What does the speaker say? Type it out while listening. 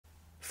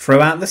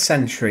Throughout the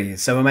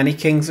centuries, there were many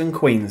kings and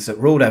queens that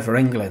ruled over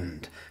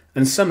England,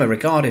 and some are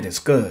regarded as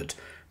good,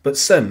 but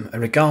some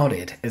are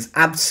regarded as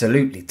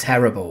absolutely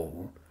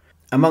terrible.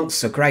 Amongst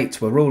the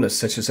great were rulers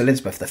such as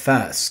Elizabeth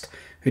I,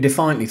 who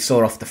defiantly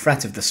saw off the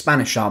threat of the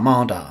Spanish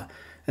Armada,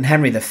 and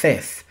Henry V,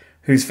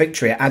 whose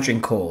victory at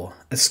Agincourt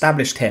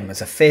established him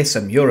as a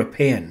fearsome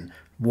European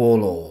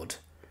warlord.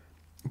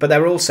 But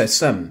there were also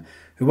some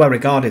who were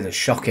regarded as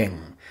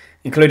shocking,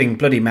 including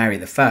Bloody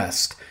Mary I,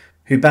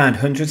 who burned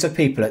hundreds of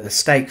people at the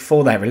stake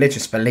for their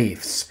religious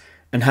beliefs,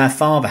 and her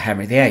father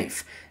Henry VIII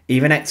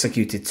even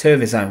executed 2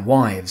 of his own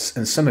wives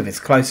and some of his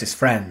closest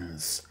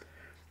friends.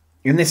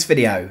 In this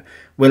video,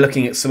 we're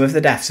looking at some of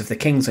the deaths of the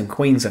kings and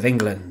queens of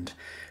England.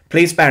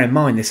 Please bear in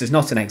mind this is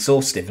not an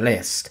exhaustive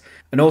list,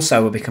 and also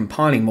we'll be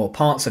compiling more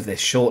parts of this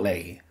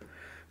shortly.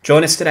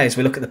 Join us today as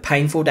we look at the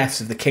painful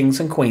deaths of the kings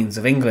and queens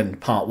of England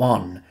Part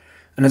 1,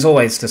 and as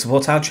always, to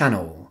support our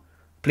channel,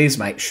 please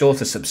make sure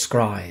to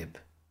subscribe.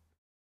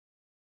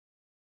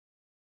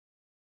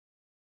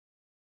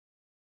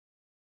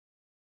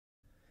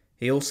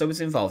 He also was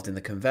involved in the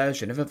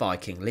conversion of a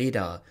Viking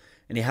leader,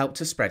 and he helped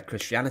to spread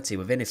Christianity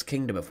within his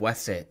kingdom of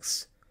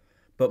Wessex.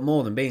 But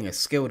more than being a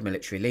skilled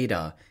military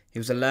leader, he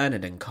was a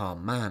learned and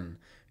calm man,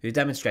 who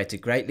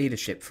demonstrated great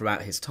leadership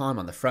throughout his time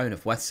on the throne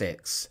of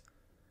Wessex.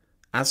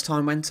 As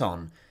time went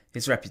on,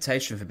 his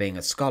reputation for being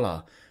a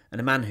scholar and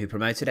a man who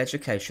promoted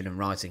education and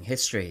writing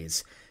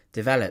histories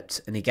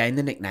developed, and he gained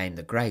the nickname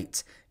the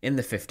Great in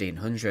the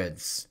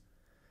 1500s.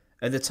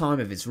 At the time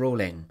of his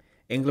ruling,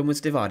 England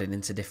was divided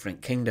into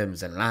different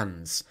kingdoms and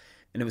lands,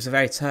 and it was a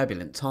very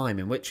turbulent time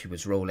in which he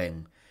was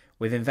ruling,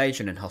 with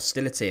invasion and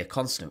hostility a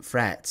constant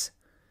threat.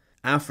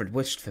 Alfred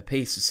wished for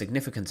peace a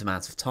significant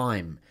amount of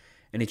time,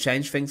 and he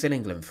changed things in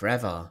England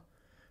forever.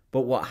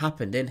 But what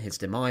happened in his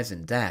demise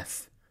and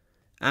death?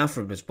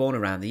 Alfred was born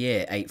around the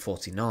year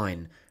 849,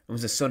 and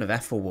was the son of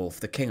Ethelwulf,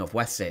 the King of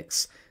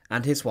Wessex,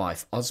 and his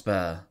wife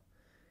Osburh.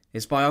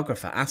 His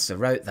biographer Asser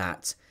wrote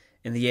that,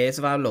 in the years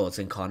of our Lord's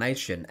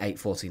incarnation,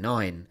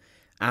 849,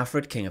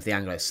 Alfred, King of the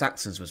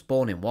Anglo-Saxons, was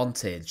born in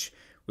Wantage,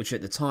 which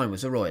at the time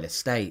was a royal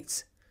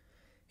estate.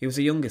 He was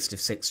the youngest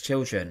of 6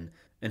 children,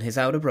 and his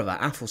elder brother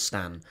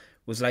Athelstan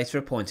was later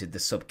appointed the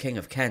sub-king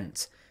of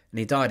Kent, and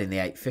he died in the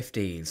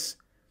 850s.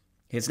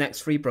 His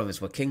next 3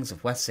 brothers were kings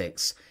of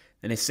Wessex,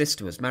 and his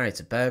sister was married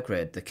to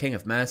Burgred, the King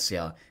of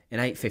Mercia, in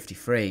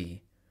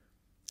 853.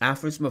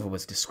 Alfred's mother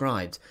was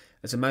described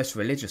as a most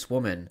religious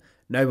woman,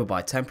 noble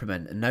by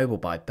temperament and noble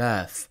by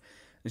birth,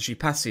 and she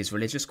passed these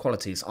religious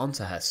qualities on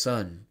to her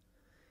son.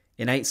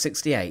 In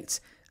 868,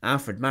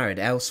 Alfred married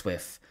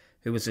Ealhswith,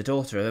 who was the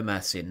daughter of a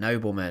Mercian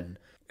nobleman,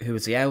 who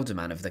was the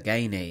ealdorman of the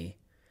Gaini.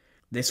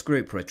 This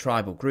group were a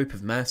tribal group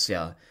of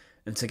Mercia,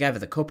 and together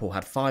the couple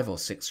had 5 or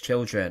 6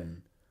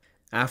 children.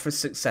 Alfred's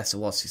successor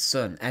was his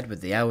son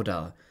Edward the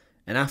Elder,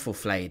 and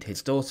Athelflaed,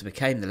 his daughter,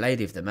 became the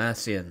Lady of the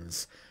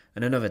Mercians,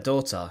 and another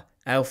daughter,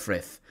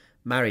 Elfrith,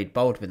 married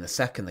Baldwin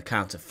II, the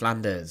Count of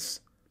Flanders.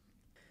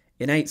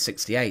 In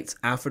 868,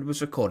 Alfred was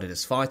recorded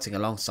as fighting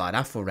alongside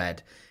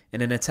Athelred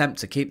in an attempt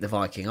to keep the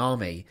Viking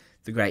army,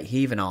 the Great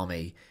Heathen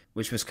Army,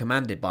 which was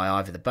commanded by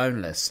Ivor the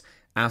Boneless,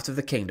 out of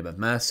the kingdom of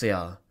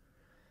Mercia.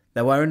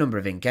 There were a number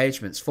of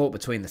engagements fought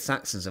between the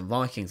Saxons and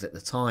Vikings at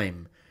the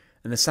time,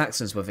 and the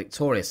Saxons were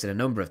victorious in a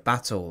number of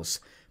battles,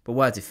 but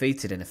were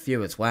defeated in a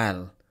few as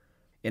well.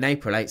 In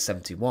April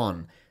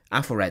 871,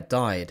 Athelred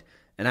died,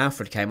 and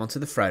Alfred came onto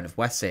the throne of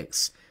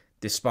Wessex,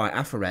 despite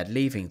Athelred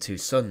leaving 2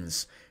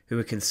 sons, who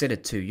were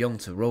considered too young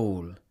to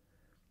rule.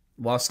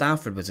 Whilst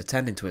Alfred was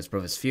attending to his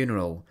brother's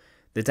funeral,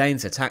 the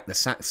Danes attacked the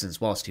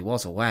Saxons whilst he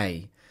was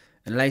away,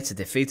 and later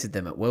defeated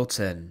them at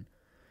Wilton.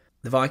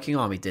 The Viking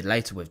army did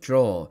later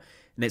withdraw,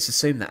 and it's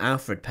assumed that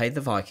Alfred paid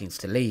the Vikings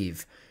to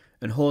leave,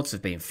 and hoards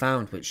have been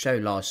found which show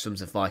large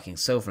sums of Viking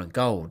silver and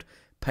gold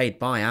paid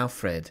by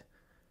Alfred.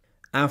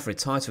 Alfred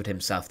titled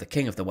himself the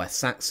King of the West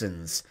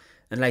Saxons,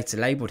 and later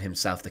labelled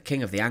himself the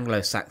King of the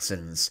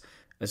Anglo-Saxons,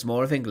 as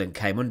more of England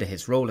came under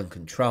his rule and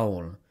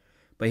control.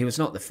 But he was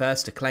not the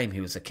first to claim he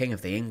was a king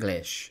of the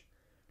English.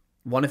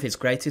 One of his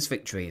greatest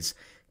victories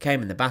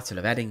came in the Battle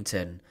of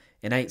Edington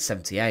in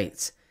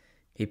 878.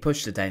 He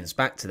pushed the Danes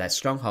back to their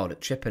stronghold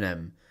at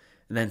Chippenham,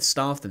 and then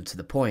starved them to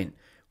the point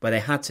where they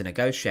had to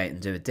negotiate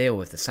and do a deal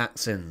with the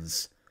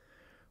Saxons.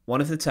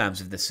 One of the terms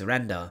of the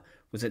surrender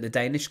was that the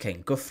Danish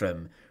king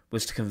Guthrum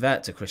was to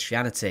convert to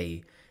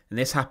Christianity, and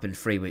this happened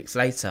 3 weeks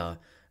later,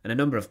 and a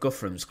number of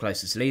Guthrum's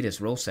closest leaders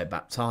were also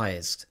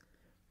baptised.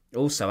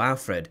 Also,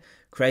 Alfred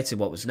created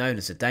what was known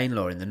as a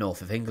Danelaw in the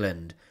north of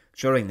England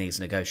during these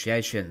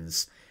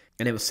negotiations,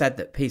 and it was said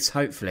that peace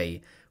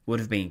hopefully would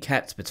have been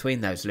kept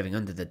between those living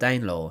under the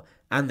Danelaw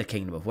and the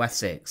Kingdom of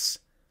Wessex.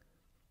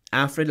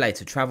 Alfred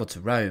later travelled to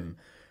Rome,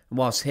 and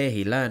whilst here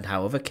he learned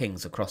how other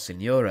kings across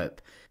in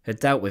Europe had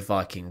dealt with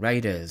Viking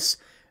raiders,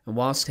 and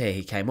whilst here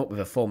he came up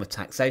with a form of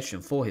taxation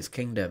for his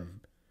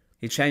kingdom.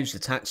 He changed the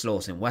tax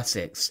laws in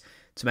Wessex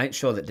to make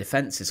sure that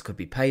defences could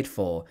be paid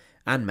for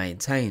and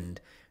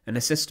maintained, and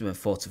a system of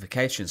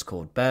fortifications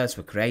called burhs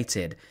were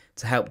created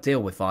to help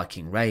deal with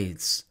Viking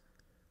raids.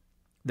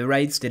 The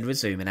raids did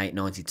resume in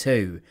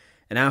 892,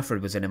 and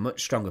Alfred was in a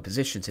much stronger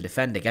position to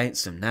defend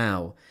against them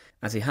now,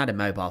 as he had a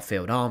mobile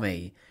field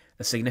army,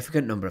 a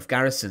significant number of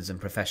garrisons and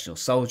professional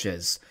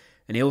soldiers,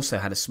 and he also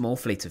had a small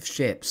fleet of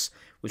ships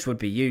which would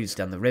be used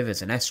on the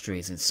rivers and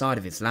estuaries inside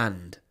of his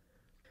land.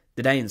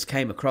 The Danes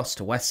came across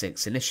to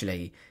Wessex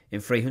initially in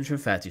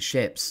 330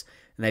 ships,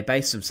 and they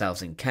based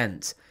themselves in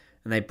Kent,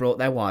 and they brought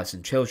their wives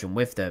and children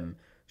with them,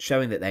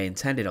 showing that they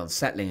intended on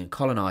settling and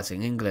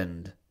colonising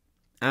England.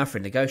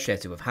 Alfred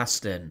negotiated with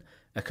Haston,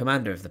 a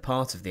commander of the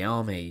part of the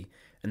army,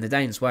 and the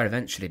Danes were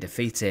eventually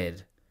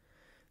defeated.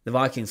 The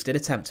Vikings did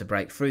attempt to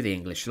break through the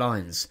English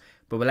lines,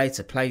 but were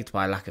later plagued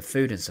by a lack of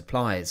food and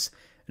supplies,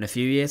 and a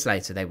few years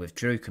later they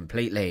withdrew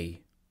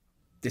completely.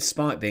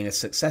 Despite being a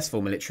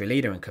successful military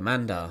leader and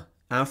commander,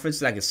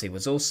 Alfred's legacy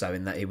was also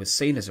in that he was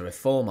seen as a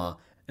reformer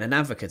and an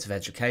advocate of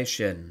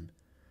education.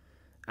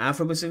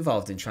 Alfred was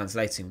involved in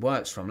translating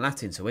works from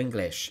Latin to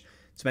English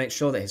to make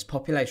sure that his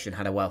population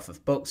had a wealth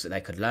of books that they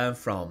could learn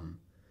from.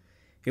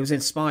 He was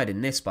inspired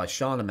in this by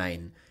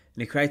Charlemagne,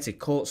 and he created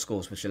court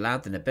schools which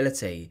allowed the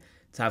nobility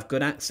to have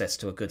good access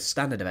to a good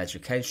standard of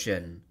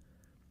education.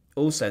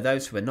 Also,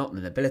 those who were not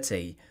the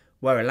nobility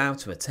were allowed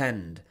to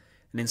attend,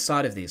 and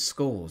inside of these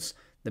schools,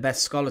 the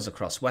best scholars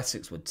across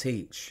Wessex would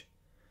teach.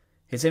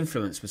 His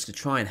influence was to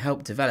try and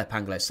help develop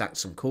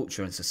Anglo-Saxon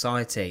culture and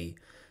society,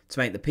 to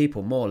make the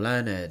people more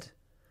learned.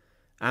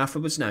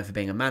 Alfred was known for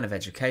being a man of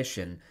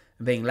education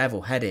and being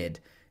level-headed,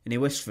 and he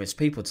wished for his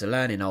people to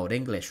learn in Old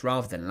English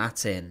rather than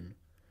Latin.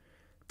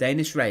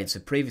 Danish raids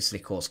had previously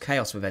caused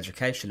chaos with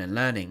education and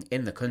learning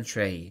in the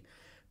country,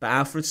 but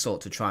Alfred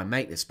sought to try and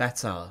make this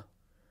better.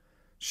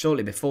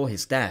 Shortly before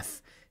his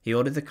death, he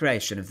ordered the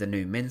creation of the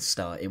new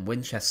Minster in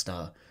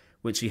Winchester,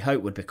 which he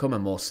hoped would become a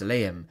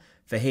mausoleum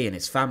for he and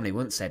his family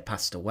once they had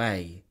passed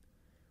away.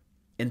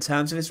 In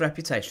terms of his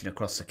reputation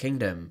across the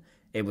kingdom,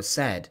 it was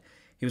said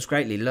he was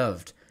greatly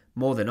loved,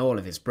 more than all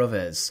of his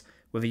brothers,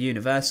 with a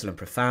universal and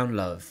profound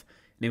love,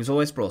 and he was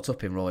always brought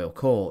up in royal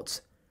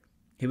court.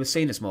 He was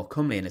seen as more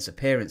comely in his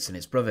appearance than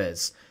his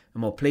brothers,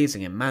 and more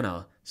pleasing in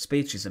manner,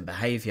 speeches and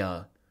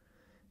behaviour.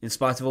 In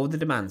spite of all the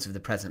demands of the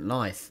present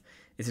life,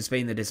 it has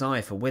been the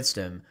desire for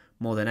wisdom,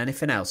 more than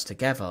anything else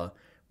together,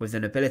 with the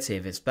nobility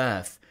of his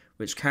birth,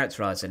 which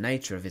characterised the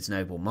nature of his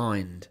noble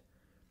mind.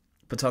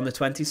 But on the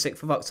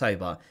 26th of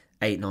October,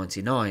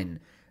 899,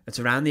 at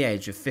around the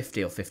age of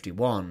 50 or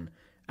 51,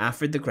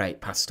 Alfred the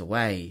Great passed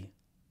away.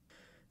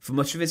 For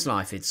much of his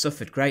life he had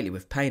suffered greatly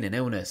with pain and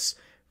illness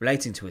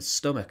relating to his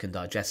stomach and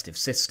digestive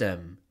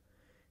system.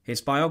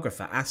 His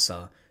biographer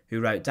Asser,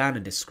 who wrote down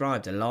and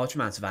described a large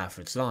amount of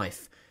Alfred's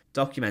life,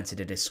 documented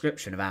a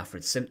description of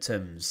Alfred's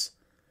symptoms.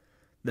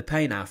 The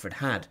pain Alfred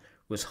had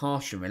was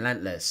harsh and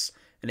relentless,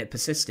 and it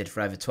persisted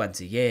for over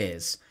 20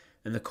 years,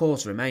 and the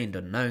cause remained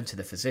unknown to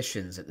the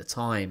physicians at the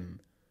time.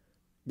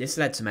 This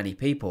led to many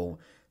people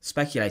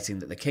speculating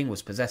that the king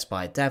was possessed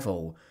by a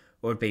devil,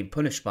 or had been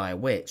punished by a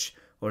witch,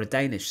 or a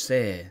Danish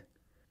seer.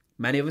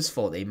 Many of us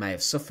thought that he may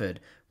have suffered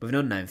with an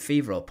unknown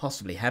fever or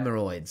possibly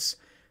hemorrhoids,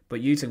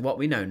 but using what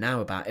we know now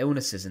about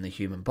illnesses in the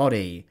human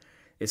body,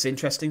 it's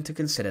interesting to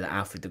consider that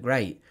Alfred the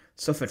Great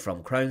suffered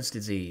from Crohn's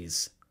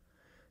disease.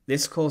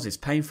 This causes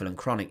painful and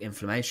chronic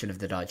inflammation of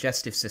the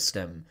digestive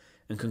system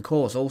and can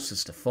cause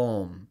ulcers to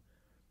form.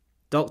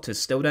 Doctors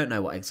still don't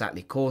know what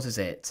exactly causes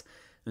it,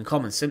 and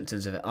common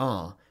symptoms of it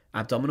are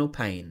abdominal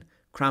pain,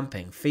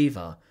 cramping,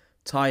 fever,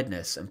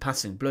 tiredness and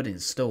passing blood in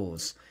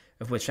stools,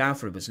 of which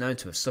Alfred was known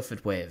to have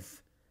suffered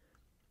with.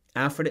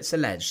 Alfred, it's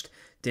alleged,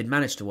 did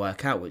manage to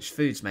work out which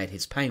foods made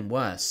his pain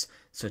worse,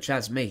 such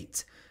as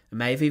meat, and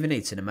may have even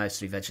eaten a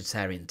mostly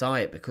vegetarian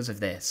diet because of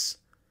this.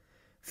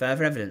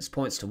 Further evidence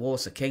points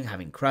towards the king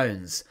having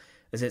Crohn's,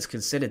 as it's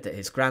considered that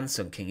his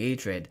grandson King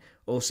Edred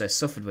also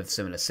suffered with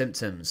similar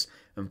symptoms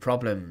and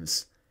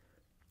problems.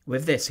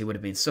 With this he would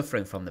have been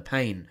suffering from the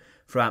pain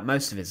throughout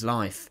most of his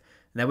life,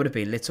 and there would have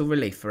been little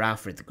relief for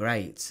Alfred the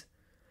Great.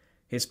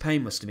 His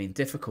pain must have been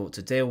difficult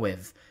to deal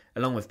with,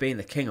 along with being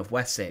the King of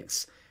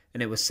Wessex,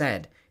 and it was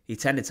said he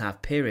tended to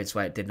have periods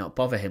where it did not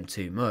bother him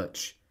too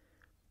much.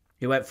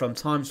 He went from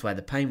times where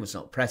the pain was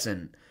not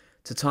present,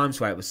 to times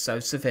where it was so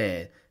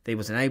severe that he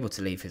was unable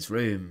to leave his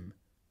room.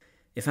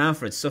 If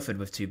Alfred suffered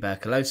with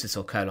tuberculosis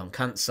or colon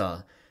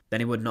cancer, then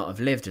he would not have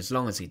lived as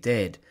long as he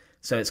did,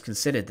 so it's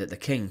considered that the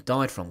king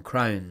died from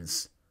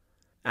Crohn's.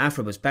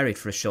 Alfred was buried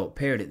for a short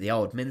period at the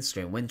Old Minster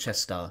in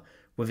Winchester,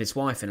 with his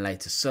wife and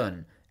later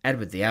son,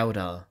 Edward the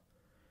Elder.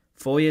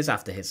 4 years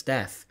after his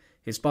death,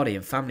 his body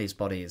and family's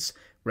bodies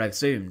were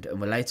exhumed and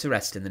were laid to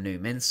rest in the new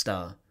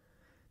Minster.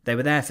 They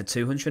were there for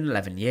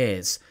 211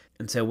 years,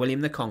 until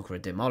William the Conqueror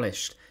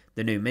demolished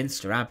the new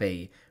Minster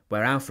Abbey,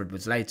 where Alfred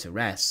was laid to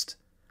rest.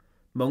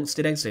 Monks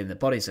did exhume the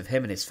bodies of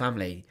him and his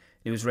family,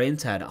 and he was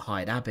reinterred at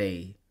Hyde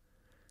Abbey.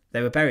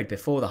 They were buried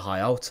before the high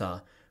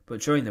altar,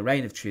 but during the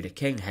reign of Tudor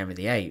King Henry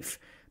VIII,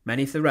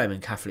 many of the Roman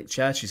Catholic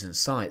churches and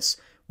sites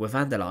were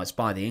vandalised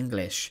by the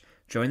English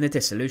during the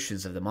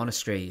dissolutions of the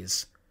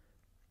monasteries.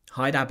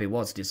 Hyde Abbey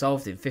was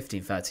dissolved in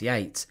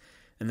 1538,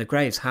 and the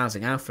graves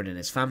housing Alfred and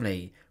his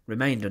family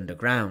remained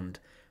underground,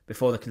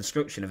 before the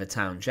construction of a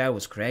town jail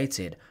was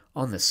created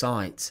on the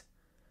site.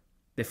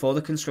 Before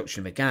the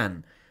construction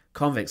began,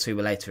 convicts who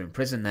were later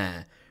imprisoned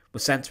there were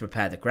sent to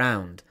prepare the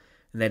ground,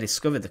 and they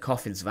discovered the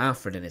coffins of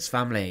Alfred and his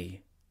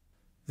family.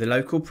 The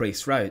local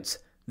priest wrote,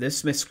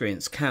 "This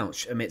miscreant's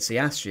couch amidst the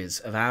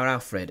ashes of our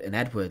Alfred and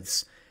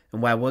Edward's,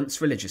 and where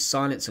once religious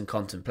silence and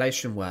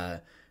contemplation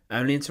were,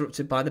 only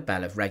interrupted by the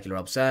bell of regular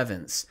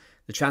observance,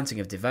 the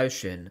chanting of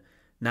devotion,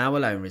 now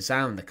alone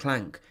resound the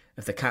clank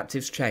of the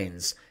captive's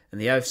chains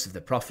and the oaths of the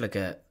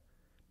profligate."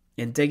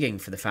 In digging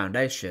for the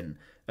foundation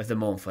of the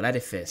mournful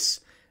edifice,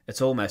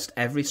 at almost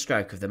every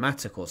stroke of the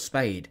mattock or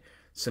spade,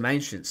 some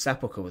ancient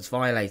sepulchre was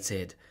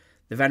violated,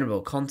 the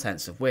venerable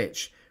contents of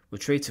which were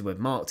treated with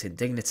marked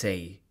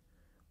indignity.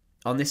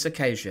 On this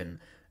occasion,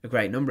 a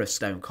great number of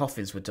stone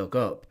coffins were dug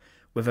up,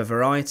 with a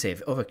variety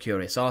of other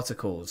curious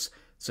articles,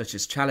 such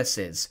as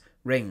chalices,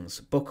 rings,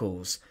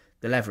 buckles,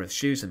 the leather of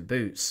shoes and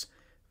boots,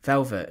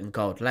 velvet and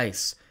gold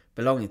lace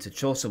belonging to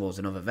chasubles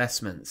and other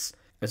vestments,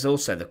 as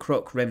also the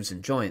crook, rims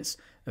and joints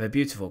of a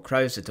beautiful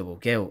crozier double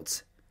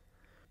gilt.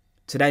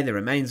 Today the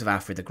remains of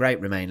Alfred the Great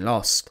remain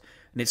lost,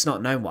 and it's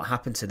not known what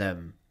happened to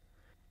them.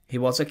 He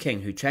was a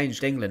king who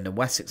changed England and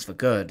Wessex for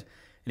good,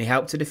 and he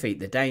helped to defeat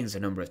the Danes a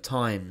number of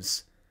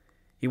times.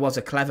 He was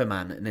a clever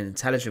man and an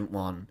intelligent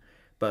one,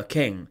 but a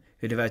king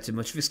who devoted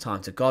much of his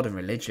time to God and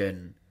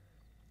religion.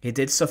 He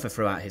did suffer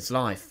throughout his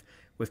life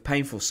with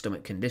painful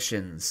stomach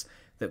conditions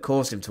that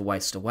caused him to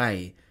waste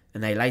away,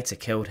 and they later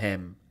killed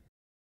him.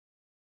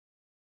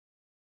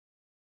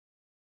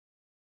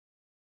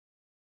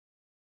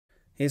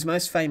 He is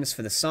most famous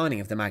for the signing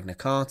of the Magna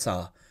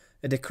Carta,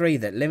 a decree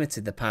that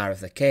limited the power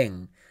of the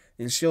king,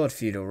 ensured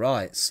feudal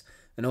rights,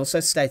 and also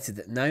stated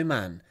that no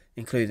man,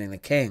 including the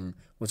king,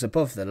 was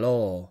above the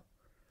law.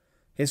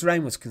 His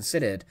reign was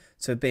considered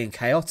to have been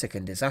chaotic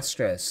and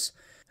disastrous.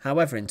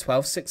 However, in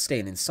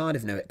 1216, inside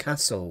of Newark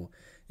Castle,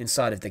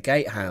 inside of the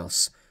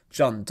gatehouse,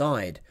 John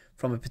died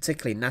from a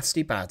particularly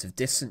nasty bout of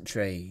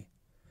dysentery.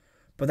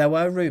 But there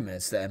were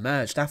rumours that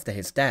emerged after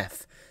his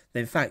death that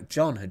in fact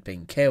John had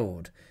been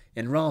killed,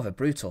 in rather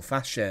brutal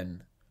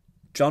fashion.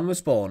 John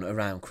was born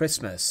around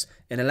Christmas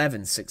in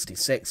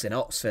 1166 in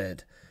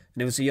Oxford,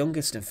 and he was the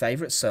youngest and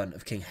favourite son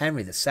of King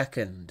Henry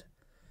VII.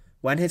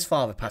 When his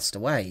father passed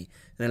away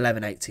in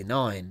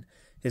 1189,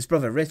 his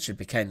brother Richard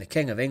became the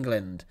King of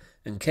England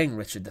and King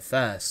Richard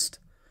I.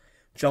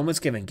 John was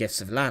given gifts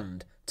of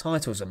land,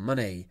 titles and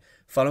money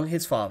following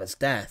his father's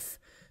death.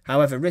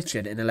 However,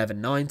 Richard in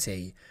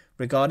 1190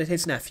 regarded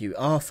his nephew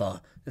Arthur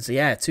as the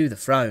heir to the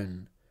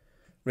throne.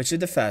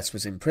 Richard I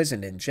was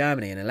imprisoned in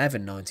Germany in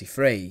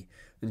 1193,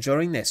 and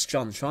during this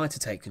John tried to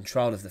take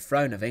control of the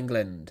throne of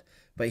England,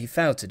 but he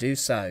failed to do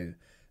so,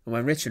 and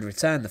when Richard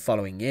returned the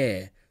following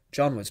year,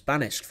 John was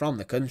banished from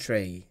the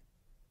country.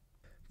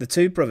 The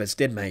two brothers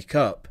did make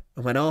up,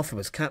 and when Arthur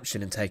was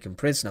captured and taken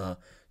prisoner,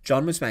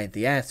 John was made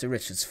the heir to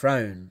Richard's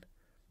throne.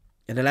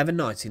 In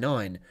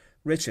 1199,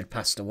 Richard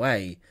passed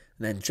away,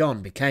 and then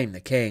John became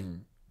the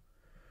king.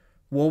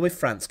 War with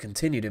France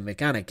continued and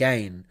began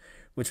again,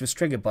 which was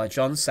triggered by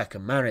John's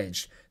second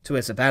marriage to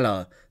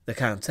Isabella, the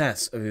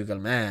Countess of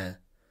Angoulême.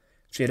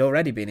 She had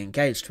already been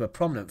engaged to a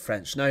prominent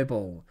French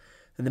noble,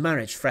 and the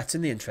marriage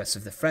threatened the interests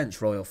of the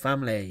French royal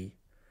family.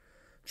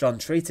 John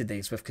treated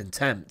these with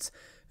contempt,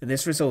 and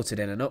this resulted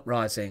in an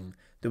uprising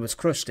that was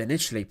crushed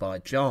initially by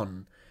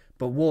John,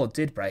 but war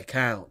did break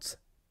out.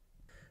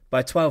 By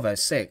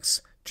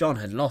 1206, John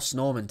had lost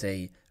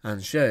Normandy,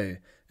 Anjou,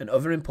 and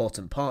other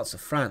important parts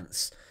of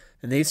France,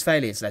 and these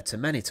failures led to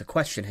many to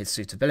question his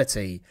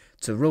suitability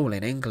to rule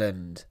in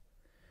England.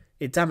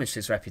 It damaged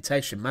his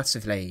reputation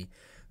massively,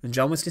 and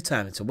John was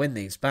determined to win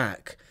these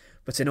back,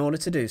 but in order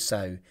to do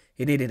so,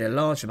 he needed a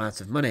large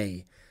amount of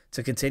money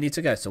to continue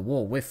to go to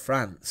war with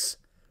France.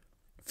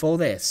 For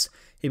this,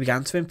 he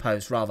began to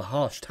impose rather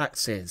harsh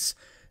taxes,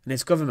 and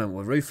his government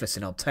were ruthless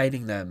in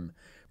obtaining them,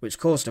 which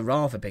caused a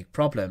rather big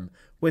problem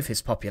with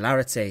his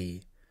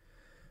popularity.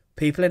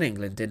 People in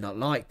England did not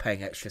like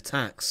paying extra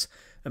tax,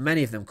 and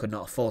many of them could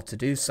not afford to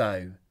do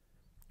so.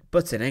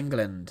 But in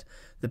England,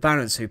 the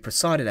barons who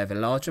presided over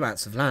large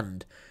amounts of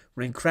land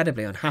were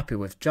incredibly unhappy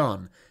with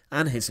John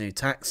and his new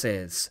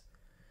taxes.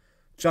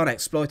 John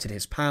exploited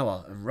his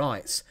power and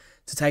rights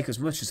to take as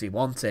much as he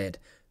wanted,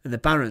 and the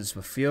barons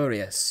were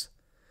furious.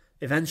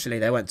 Eventually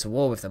they went to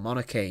war with the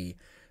monarchy,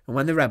 and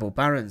when the rebel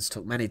barons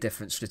took many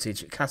different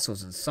strategic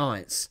castles and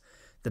sites,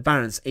 the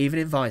barons even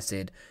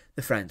invited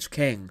the French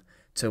king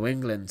to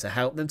England to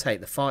help them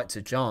take the fight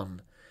to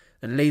John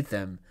and lead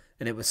them,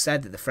 and it was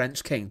said that the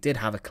French king did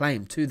have a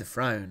claim to the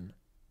throne.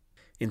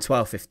 In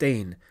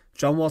 1215,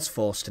 John was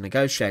forced to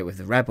negotiate with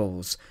the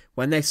rebels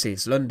when they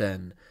seized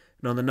London,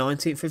 and on the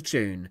 19th of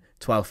June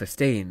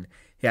 1215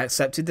 he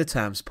accepted the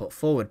terms put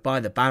forward by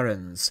the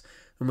barons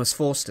and was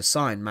forced to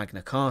sign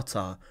Magna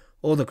Carta,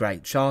 or the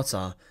Great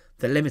Charter,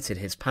 that limited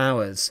his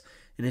powers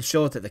and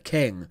ensured that the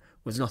king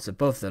was not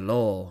above the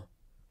law.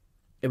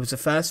 It was the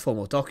first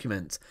formal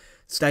document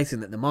stating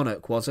that the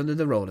monarch was under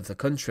the rule of the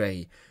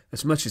country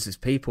as much as his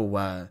people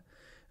were,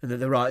 and that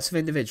the rights of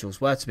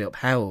individuals were to be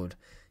upheld,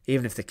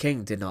 even if the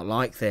king did not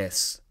like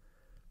this.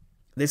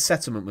 This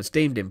settlement was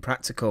deemed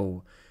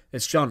impractical,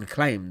 as John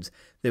claimed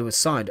that it was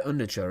signed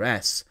under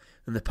duress,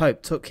 and the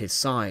Pope took his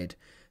side,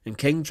 and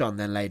King John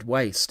then laid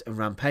waste and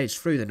rampaged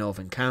through the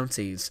northern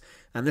counties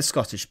and the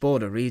Scottish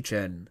border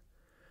region.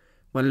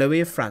 When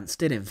Louis of France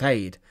did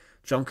invade,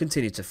 John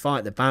continued to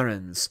fight the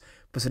barons,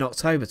 but in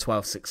October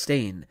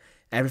 1216,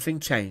 everything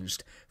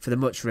changed for the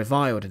much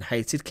reviled and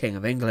hated King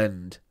of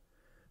England.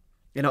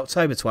 In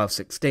October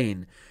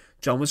 1216,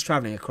 John was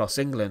travelling across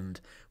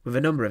England with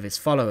a number of his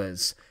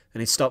followers,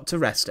 and he stopped to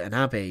rest at an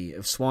abbey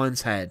of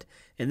Swine's Head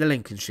in the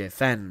Lincolnshire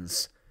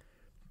Fens.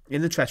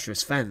 In the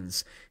treacherous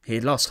fens, he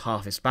had lost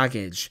half his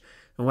baggage,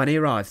 and when he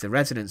arrived, the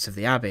residents of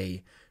the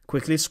abbey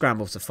quickly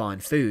scrambled to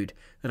find food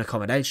and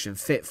accommodation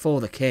fit for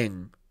the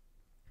king.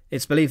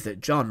 It's believed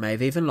that John may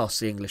have even lost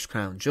the English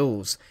crown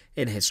jewels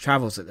in his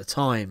travels at the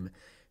time,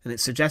 and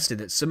it's suggested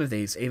that some of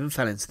these even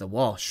fell into the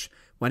wash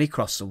when he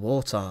crossed the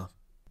water.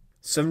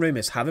 Some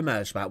rumours have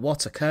emerged about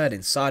what occurred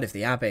inside of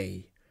the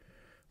abbey.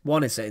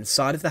 One is that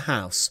inside of the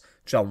house,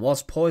 John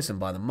was poisoned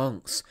by the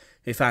monks,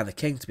 who found the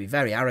king to be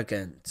very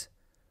arrogant.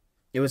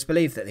 It was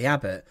believed that the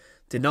abbot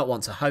did not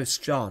want to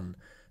host John,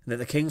 and that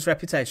the king's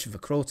reputation for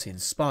cruelty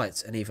and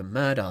spite and even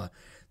murder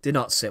did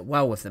not sit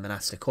well with the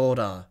monastic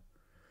order.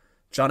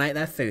 John ate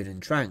their food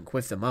and drank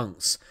with the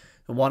monks,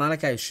 and one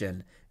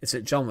allegation is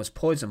that John was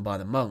poisoned by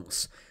the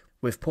monks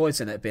with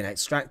poison that had been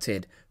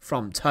extracted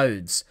from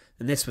toads,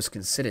 and this was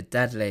considered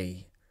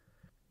deadly.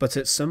 But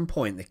at some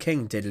point the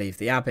king did leave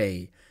the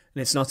abbey,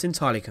 and it's not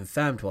entirely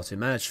confirmed what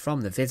emerged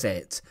from the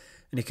visit,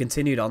 and he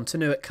continued on to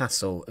Newark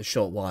Castle a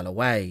short while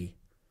away.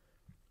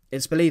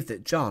 It's believed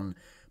that John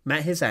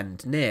met his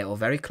end near or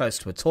very close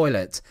to a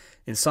toilet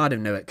inside of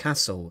Newark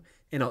Castle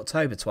in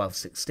October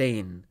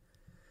 1216.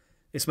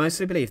 It's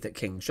mostly believed that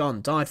King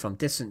John died from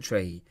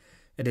dysentery,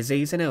 a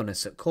disease and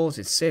illness that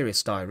causes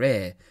serious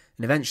diarrhoea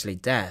and eventually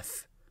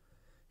death.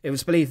 It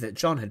was believed that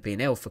John had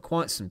been ill for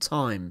quite some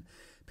time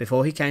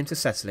before he came to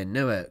settle in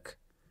Newark.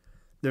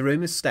 The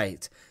rumours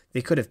state that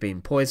he could have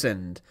been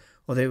poisoned,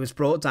 or that it was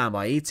brought down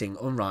by eating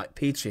unripe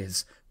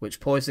peaches, which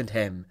poisoned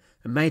him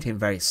and made him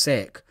very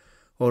sick,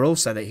 or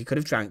also that he could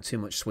have drank too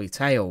much sweet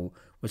ale,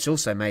 which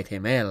also made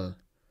him ill.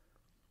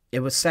 It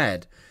was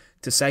said,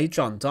 to say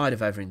John died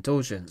of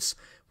overindulgence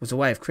was a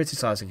way of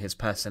criticising his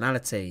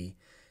personality.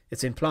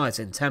 It implies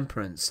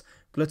intemperance,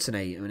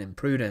 gluttony and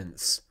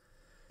imprudence.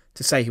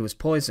 To say he was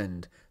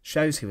poisoned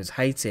shows he was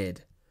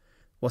hated.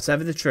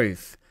 Whatever the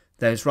truth,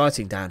 those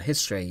writing down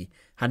history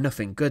had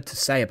nothing good to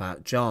say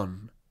about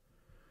John.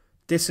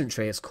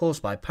 Dysentery is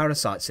caused by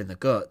parasites in the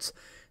gut,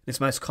 and is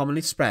most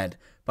commonly spread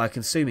by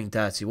consuming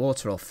dirty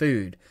water or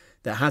food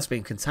that has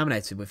been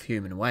contaminated with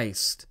human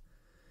waste.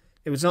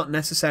 It was not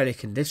necessarily a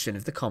condition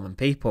of the common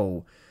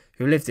people,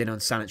 who lived in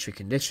unsanitary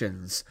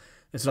conditions,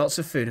 as lots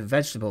of food and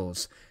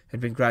vegetables had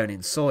been grown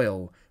in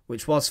soil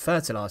which was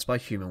fertilised by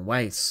human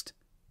waste.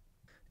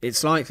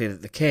 It's likely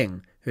that the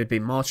king, who had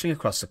been marching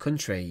across the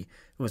country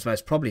and was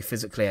most probably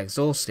physically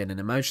exhausted and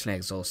emotionally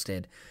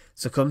exhausted,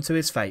 succumbed to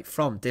his fate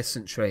from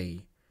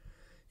dysentery.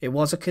 It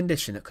was a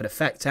condition that could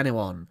affect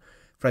anyone.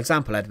 For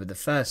example, Edward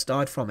I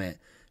died from it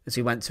as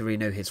he went to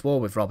renew his war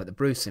with Robert the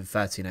Bruce in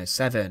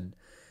 1307,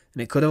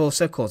 and it could have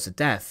also caused the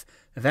death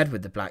of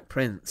Edward the Black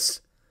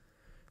Prince.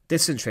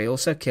 Dysentery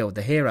also killed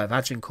the hero of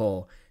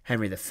Agincourt,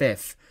 Henry V,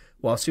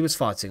 whilst he was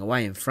fighting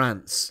away in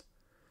France.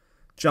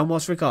 John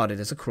was regarded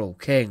as a cruel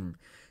king,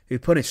 who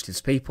punished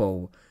his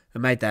people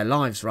and made their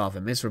lives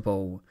rather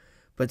miserable,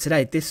 but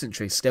today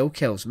dysentery still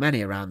kills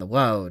many around the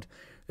world,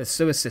 as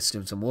sewer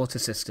systems and water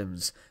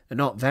systems are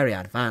not very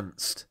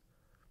advanced.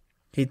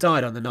 He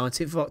died on the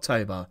 19th of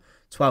October,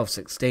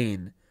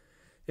 1216.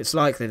 It's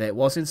likely that it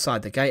was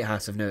inside the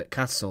gatehouse of Newark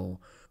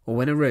Castle,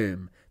 or in a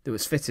room that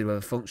was fitted with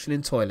a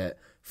functioning toilet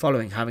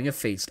following having a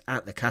feast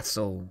at the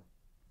castle.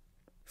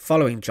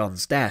 Following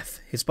John's death,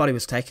 his body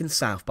was taken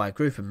south by a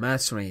group of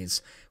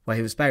mercenaries, where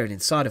he was buried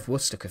inside of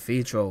Worcester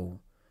Cathedral.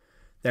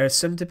 There is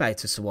some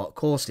debate as to what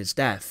caused his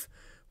death.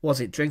 Was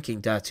it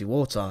drinking dirty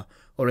water,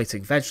 or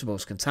eating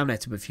vegetables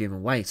contaminated with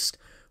human waste,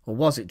 or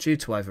was it due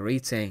to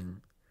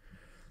overeating?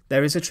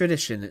 There is a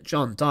tradition that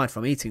John died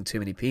from eating too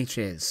many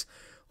peaches,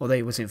 or that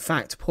he was in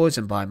fact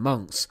poisoned by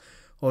monks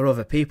or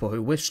other people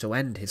who wished to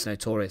end his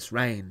notorious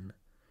reign.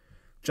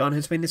 John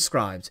has been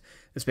described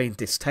as being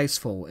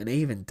distasteful and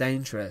even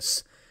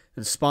dangerous,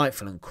 and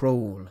spiteful and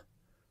cruel.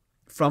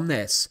 From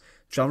this,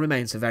 John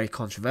remains a very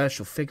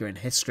controversial figure in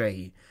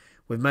history,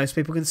 with most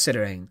people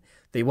considering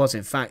that he was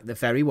in fact the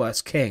very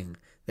worst king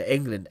that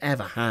England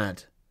ever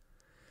had.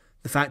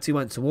 The fact he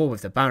went to war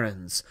with the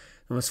barons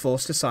and was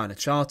forced to sign a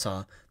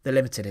charter that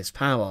limited his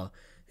power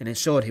and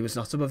ensured he was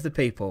not above the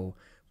people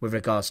with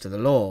regards to the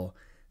law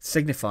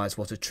signifies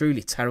what a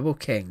truly terrible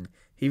king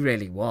he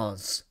really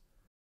was.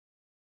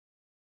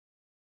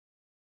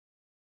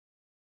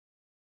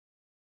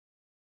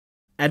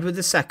 Edward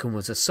II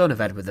was a son of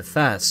Edward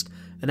I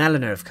and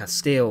Eleanor of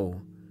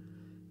Castile.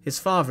 His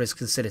father is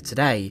considered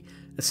today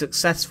a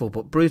successful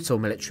but brutal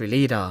military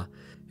leader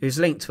who is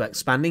linked to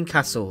expanding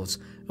castles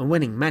and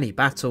winning many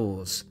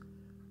battles.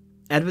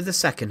 Edward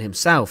II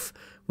himself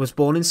was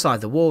born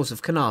inside the walls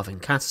of Carnarvon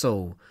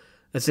Castle,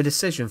 as the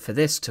decision for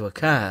this to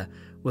occur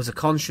was a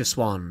conscious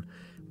one,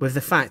 with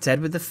the fact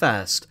Edward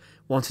I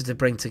wanted to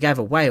bring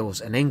together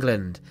Wales and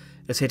England,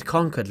 as he had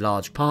conquered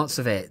large parts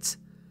of it.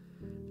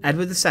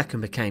 Edward II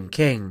became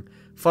king,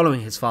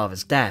 following his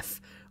father's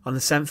death, on the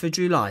 7th of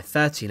July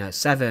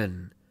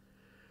 1307.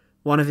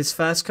 One of his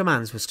first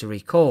commands was to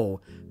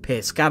recall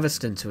Piers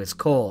Gaveston to his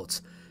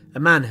court, a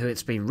man who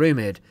it's been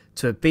rumoured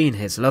to have been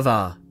his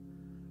lover.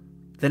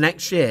 The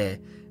next year,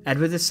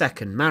 Edward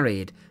II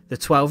married the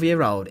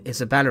 12-year-old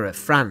Isabella of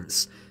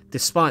France,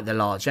 despite the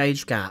large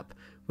age gap,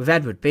 with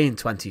Edward being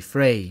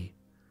 23.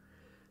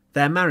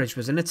 Their marriage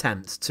was an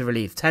attempt to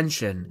relieve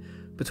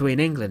tension between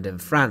England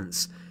and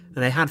France,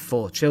 and they had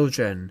 4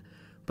 children,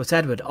 but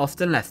Edward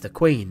often left the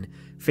Queen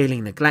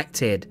feeling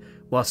neglected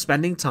while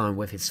spending time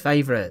with his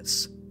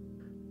favourites.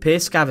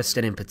 Piers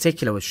Gaveston in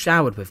particular was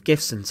showered with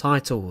gifts and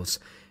titles,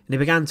 and he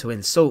began to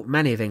insult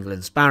many of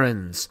England's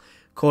barons,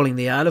 calling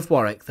the Earl of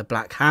Warwick the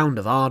Black Hound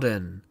of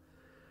Arden.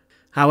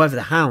 However,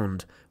 the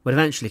hound would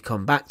eventually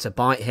come back to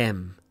bite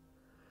him.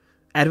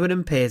 Edward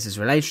and Piers'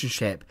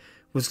 relationship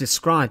was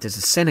described as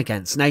a sin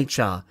against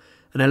nature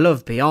and a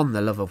love beyond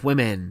the love of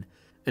women,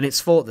 and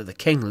it's thought that the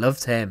king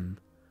loved him.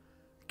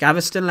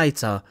 Gaveston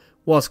later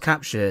was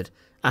captured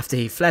after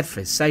he fled for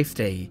his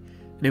safety,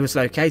 and he was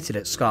located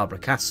at Scarborough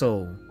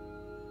Castle.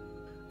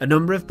 A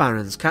number of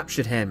barons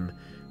captured him,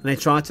 and they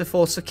tried to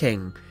force the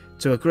king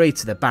to agree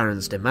to the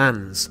barons'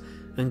 demands,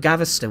 and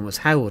Gaveston was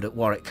held at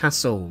Warwick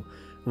Castle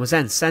and was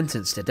then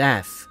sentenced to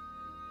death.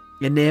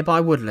 In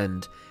nearby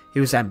woodland, he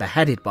was then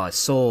beheaded by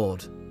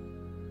sword.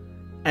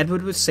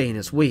 Edward was seen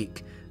as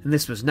weak, and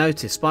this was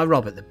noticed by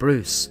Robert the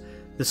Bruce,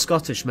 the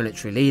Scottish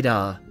military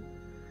leader.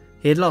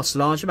 He had lost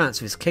large amounts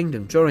of his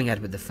kingdom during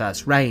Edward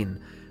I's reign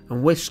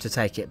and wished to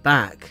take it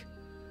back.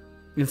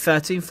 In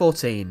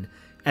 1314,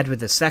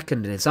 Edward II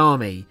and his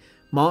army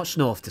marched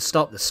north to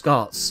stop the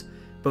Scots,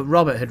 but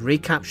Robert had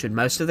recaptured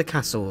most of the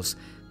castles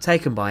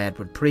taken by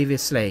Edward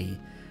previously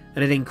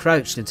and had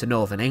encroached into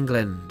northern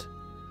England.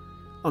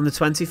 On the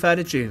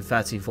 23rd of June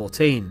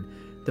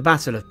 1314, the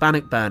Battle of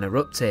Bannockburn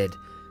erupted,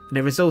 and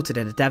it resulted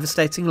in a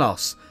devastating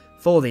loss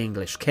for the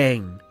English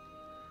king.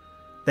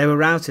 They were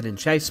routed and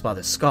chased by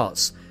the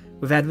Scots,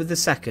 with Edward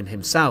II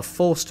himself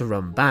forced to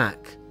run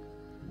back.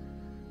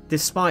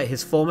 Despite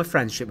his former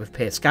friendship with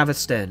Piers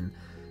Gaveston,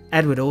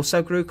 Edward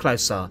also grew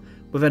closer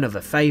with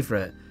another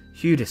favourite,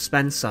 Hugh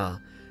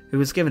Despenser, who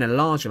was given a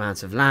large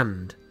amount of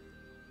land.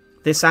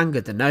 This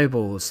angered the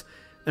nobles,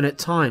 and at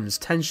times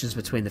tensions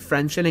between the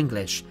French and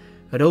English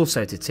had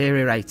also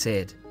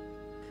deteriorated.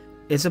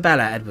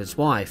 Isabella, Edward's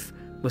wife,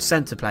 was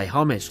sent to pay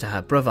homage to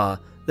her brother,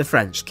 the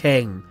French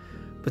king,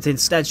 but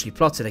instead she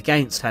plotted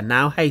against her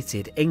now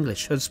hated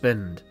English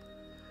husband.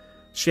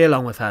 She,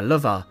 along with her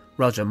lover,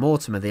 Roger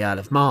Mortimer, the Earl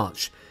of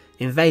March,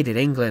 invaded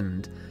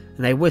England,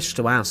 and they wished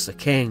to oust the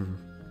king.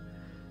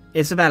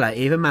 Isabella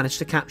even managed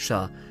to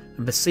capture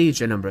and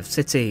besiege a number of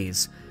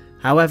cities.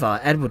 However,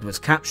 Edward was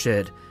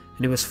captured,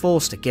 and he was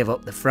forced to give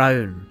up the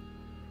throne.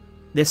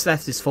 This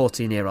left his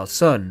 14-year-old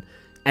son,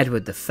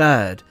 Edward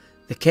III,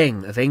 the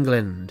King of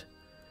England.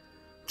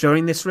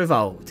 During this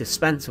revolt,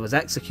 Despenser was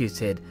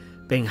executed,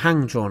 being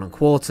hanged, drawn and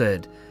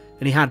quartered,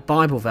 and he had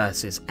Bible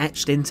verses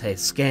etched into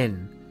his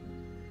skin.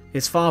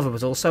 His father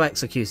was also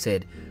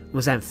executed and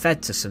was then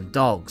fed to some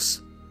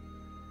dogs.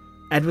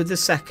 Edward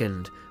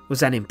II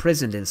was then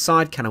imprisoned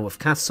inside Kenilworth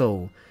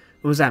Castle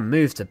and was then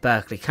moved to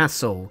Berkeley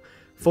Castle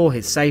for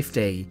his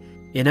safety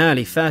in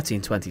early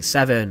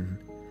 1327.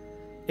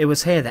 It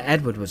was here that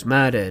Edward was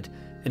murdered,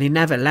 and he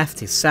never left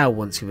his cell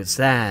once he was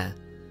there.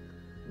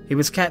 He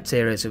was kept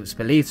here as it was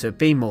believed to have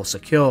been more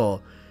secure,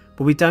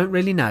 but we don't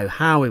really know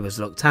how he was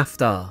looked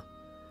after.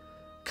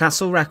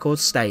 Castle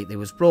records state that he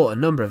was brought a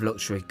number of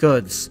luxury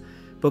goods,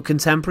 but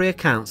contemporary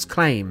accounts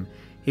claim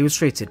he was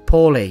treated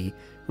poorly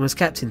and was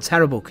kept in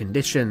terrible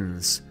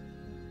conditions.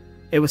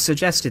 It was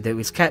suggested that he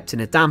was kept in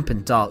a damp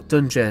and dark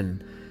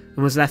dungeon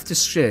and was left to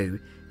stew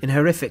in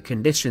horrific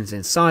conditions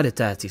inside a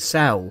dirty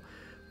cell,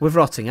 with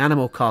rotting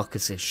animal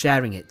carcasses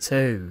sharing it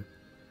too.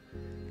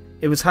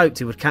 It was hoped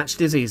he would catch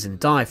disease and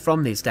die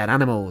from these dead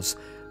animals,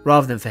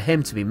 rather than for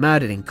him to be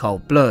murdered in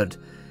cold blood,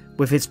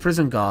 with his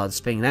prison guards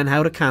being then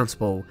held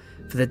accountable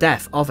for the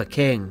death of a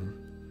king.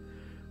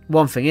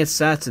 One thing is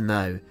certain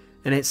though,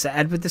 and it's that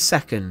Edward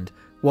II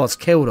was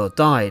killed or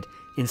died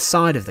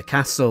inside of the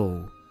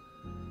castle.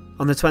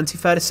 On the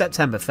 23rd of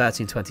September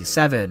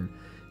 1327,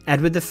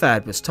 Edward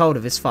III was told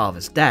of his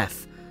father's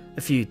death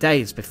a few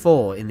days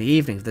before in the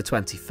evening of the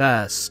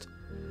 21st.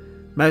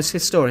 Most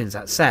historians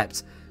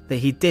accept that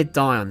he did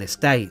die on this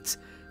date,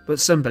 but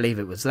some believe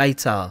it was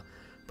later,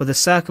 but the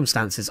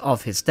circumstances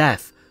of his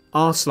death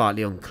are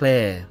slightly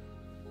unclear.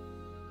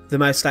 The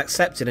most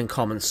accepted and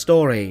common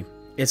story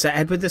is that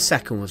Edward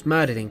II was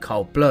murdered in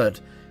cold blood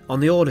on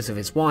the orders of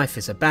his wife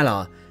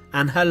Isabella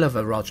and her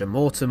lover Roger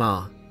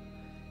Mortimer.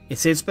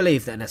 It is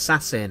believed that an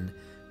assassin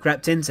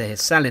crept into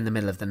his cell in the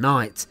middle of the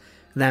night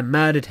and then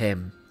murdered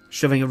him,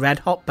 shoving a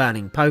red-hot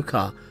burning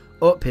poker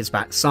up his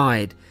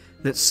backside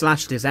that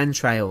slashed his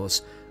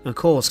entrails and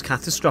caused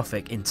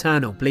catastrophic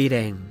internal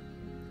bleeding.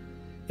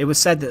 It was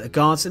said that the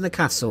guards in the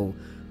castle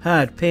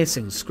heard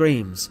piercing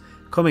screams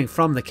coming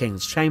from the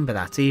king's chamber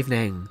that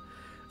evening,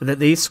 and that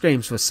these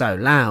screams were so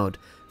loud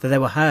that they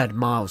were heard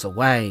miles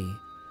away.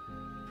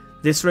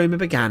 This rumour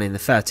began in the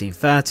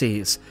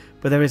 1330s,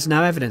 but there is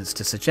no evidence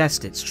to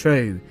suggest it's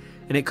true,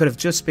 and it could have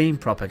just been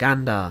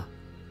propaganda.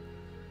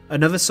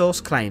 Another source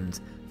claimed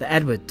that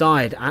Edward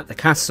died at the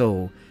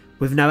castle,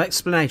 with no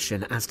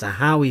explanation as to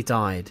how he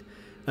died,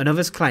 and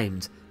others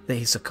claimed that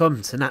he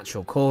succumbed to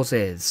natural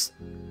causes.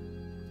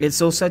 It's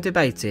also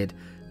debated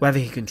whether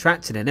he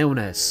contracted an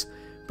illness,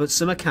 but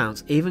some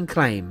accounts even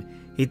claim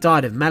he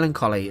died of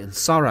melancholy and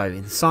sorrow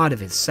inside of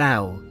his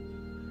cell.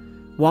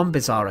 One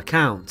bizarre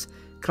account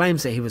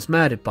claims that he was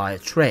murdered by a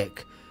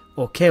trick,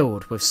 or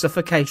killed with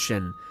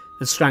suffocation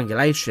and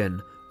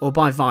strangulation, or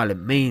by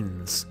violent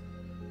means.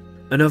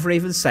 Another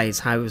even says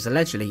how he was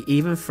allegedly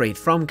even freed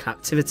from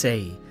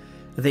captivity,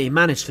 and that he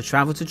managed to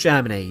travel to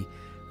Germany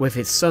with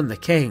his son the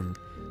king,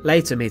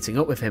 later meeting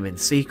up with him in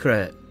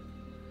secret.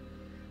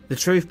 The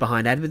truth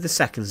behind Edward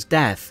II's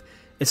death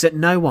is that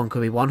no one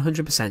could be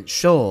 100%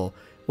 sure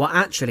what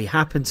actually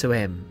happened to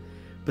him,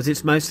 but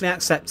it's mostly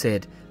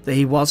accepted that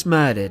he was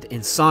murdered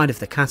inside of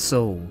the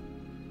castle.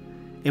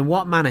 In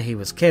what manner he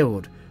was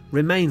killed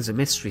remains a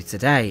mystery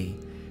today,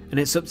 and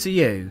it's up to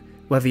you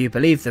whether you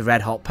believe the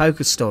red hot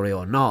poker story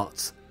or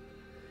not.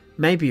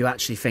 Maybe you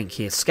actually think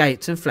he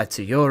escaped and fled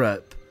to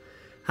Europe.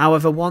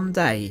 However, one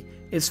day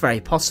it's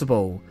very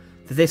possible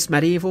that this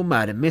medieval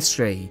murder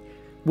mystery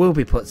will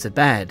be put to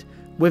bed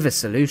with a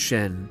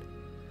solution.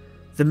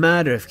 The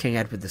murder of King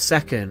Edward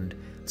II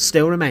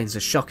still remains a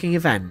shocking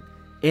event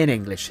in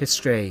English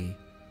history.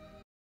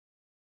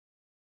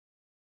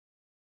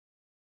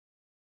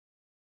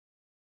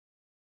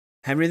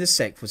 Henry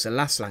VI was the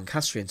last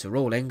Lancastrian to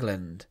rule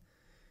England.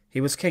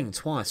 He was king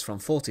twice from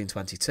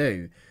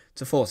 1422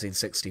 to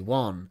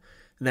 1461,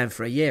 and then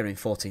for a year in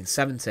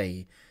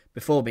 1470,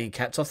 before being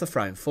kept off the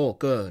throne for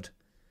good.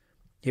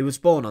 He was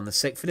born on the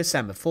 6th of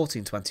December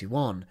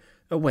 1421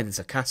 at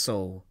Windsor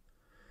Castle.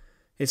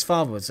 His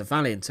father was the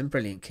valiant and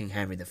brilliant King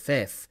Henry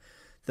V,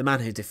 the man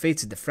who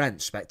defeated the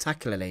French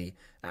spectacularly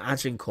at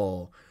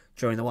Agincourt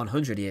during the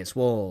 100 Years'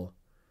 War.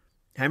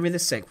 Henry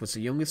VI was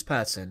the youngest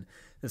person,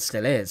 and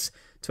still is,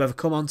 to ever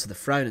come onto the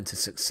throne and to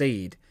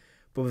succeed,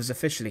 but was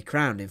officially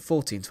crowned in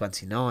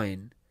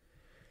 1429.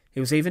 He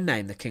was even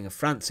named the King of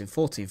France in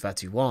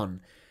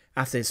 1431,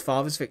 after his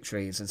father's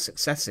victories and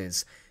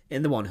successes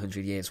in the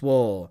 100 Years'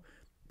 War,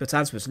 but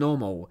as was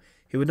normal,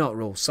 he would not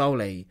rule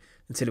solely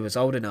until he was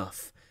old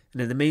enough,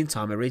 and in the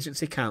meantime a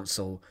Regency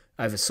Council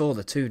oversaw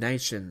the two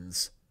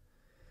nations.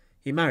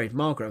 He married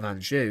Margaret of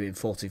Anjou in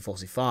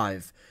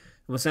 1445,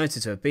 and was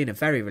noted to have been a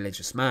very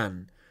religious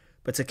man,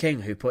 but a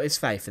king who put his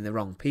faith in the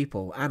wrong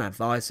people and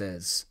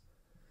advisers.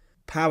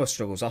 Power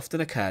struggles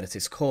often occurred at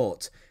his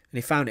court, and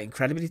he found it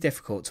incredibly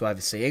difficult to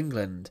oversee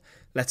England,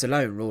 let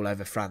alone rule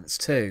over France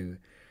too,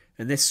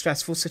 and this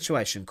stressful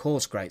situation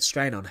caused great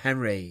strain on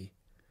Henry.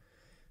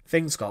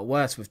 Things got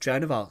worse with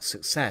Joan of Arc's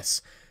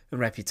success and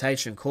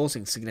reputation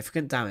causing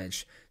significant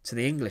damage to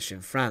the English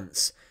in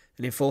France,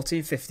 and in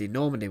 1450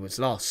 Normandy was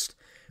lost,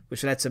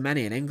 which led to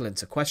many in England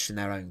to question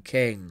their own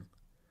king.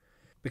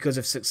 Because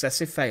of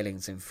successive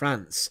failings in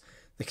France,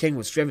 the king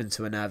was driven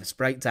to a nervous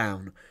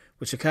breakdown,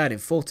 which occurred in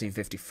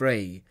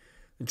 1453,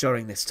 and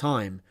during this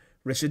time,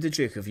 Richard the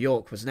Duke of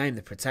York was named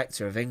the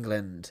Protector of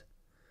England.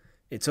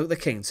 It took the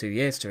king 2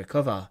 years to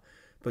recover,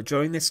 but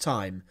during this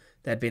time,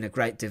 there had been a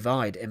great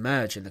divide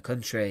emerge in the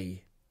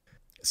country.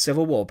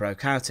 Civil war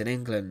broke out in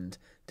England,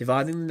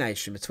 dividing the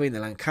nation between the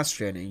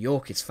Lancastrian and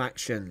Yorkist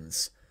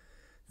factions.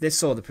 This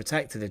saw the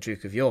Protector, the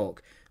Duke of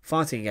York,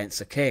 fighting against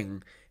the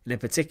king, and in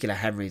particular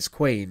Henry's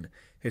queen,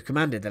 who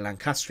commanded the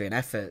Lancastrian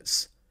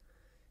efforts.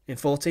 In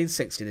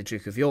 1460 the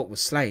Duke of York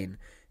was slain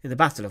in the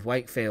Battle of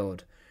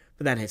Wakefield,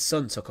 but then his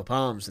son took up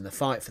arms in the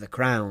fight for the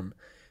crown,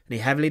 and he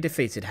heavily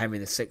defeated Henry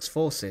VI's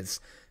forces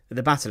at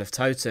the Battle of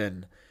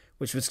Towton,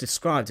 which was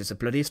described as the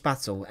bloodiest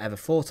battle ever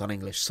fought on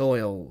English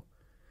soil.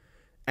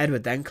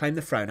 Edward then claimed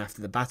the throne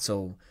after the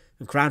battle,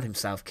 and crowned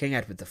himself King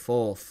Edward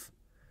IV.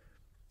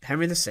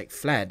 Henry VI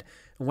fled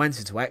and went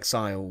into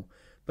exile,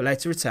 but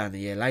later returned a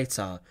year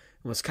later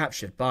and was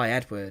captured by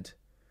Edward.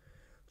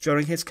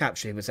 During his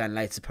capture he was then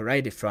later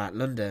paraded throughout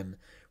London,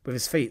 with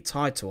his feet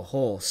tied to a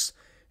horse,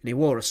 and he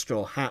wore a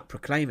straw hat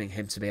proclaiming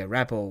him to be a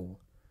rebel.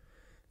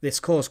 This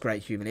caused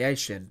great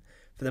humiliation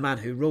for the man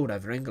who ruled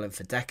over England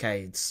for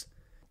decades.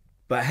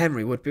 But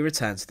Henry would be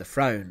returned to the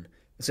throne,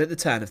 as at the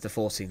turn of the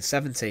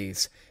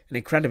 1470s, an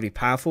incredibly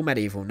powerful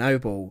medieval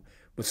noble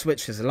would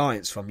switch his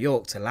alliance from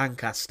York to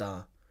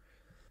Lancaster.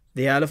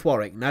 The Earl of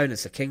Warwick, known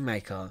as the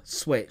Kingmaker,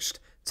 switched,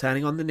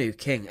 turning on the new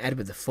King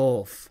Edward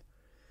IV.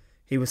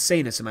 He was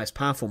seen as the most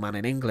powerful man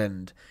in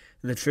England,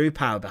 and the true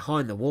power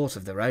behind the Wars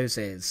of the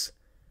Roses.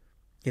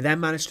 He then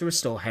managed to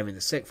restore Henry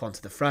VI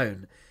onto the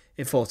throne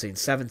in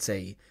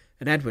 1470,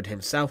 and Edward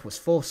himself was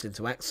forced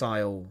into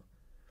exile.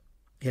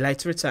 He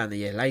later returned a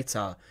year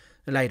later,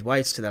 and laid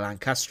waste to the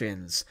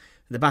Lancastrians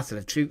in the Battle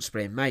of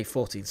Tewkesbury in May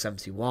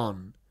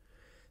 1471.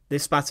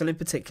 This battle in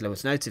particular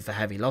was noted for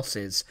heavy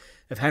losses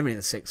of Henry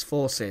VI's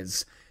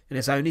forces, and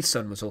his only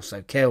son was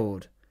also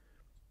killed.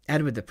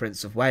 Edward the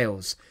Prince of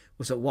Wales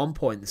was at one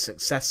point the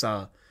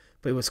successor,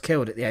 but he was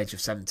killed at the age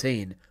of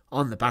 17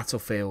 on the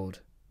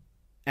battlefield.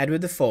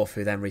 Edward IV,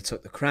 who then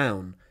retook the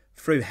crown,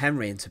 threw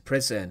Henry into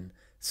prison,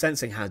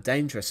 sensing how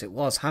dangerous it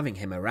was having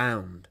him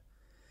around.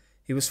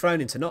 He was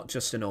thrown into not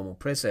just a normal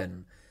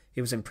prison,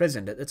 he was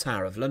imprisoned at the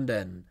Tower of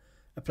London,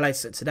 a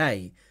place that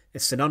today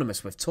is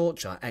synonymous with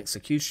torture,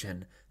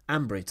 execution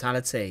and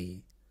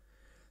brutality.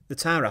 The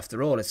Tower,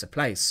 after all, is a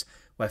place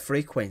where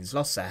 3 queens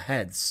lost their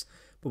heads,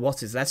 but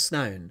what is less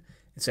known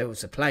is that it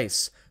was a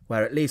place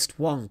where at least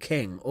 1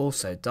 king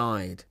also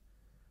died.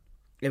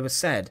 It was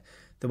said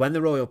that when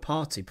the royal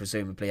party,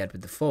 presumably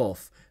Edward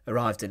IV,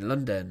 arrived in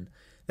London,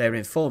 they were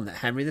informed that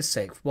Henry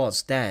VI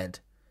was dead.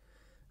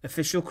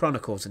 Official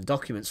chronicles and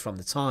documents from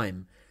the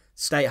time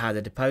state how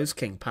the deposed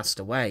king passed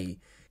away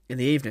in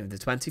the evening of the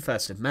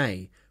 21st of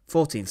May,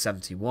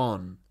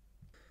 1471.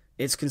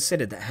 It's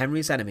considered that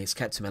Henry's enemies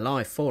kept him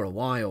alive for a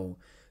while,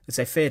 as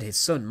they feared his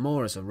son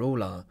more as a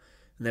ruler,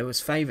 and it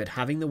was favoured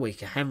having the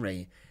weaker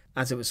Henry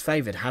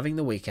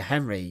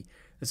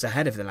as the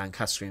head of the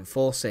Lancastrian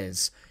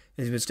forces,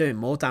 as he was doing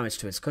more damage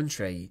to his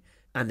country,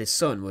 and his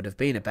son would have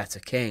been a better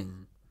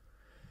king.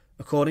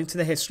 According to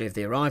the history of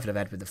the arrival of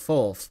Edward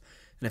IV,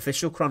 an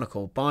official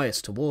chronicle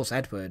biased towards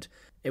Edward,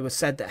 it was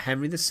said that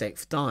Henry VI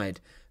died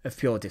of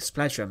pure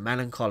displeasure and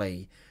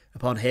melancholy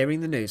upon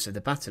hearing the news of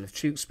the Battle of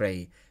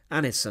Tewkesbury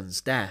and his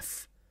son's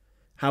death.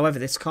 However,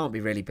 this can't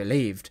be really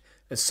believed,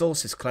 as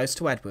sources close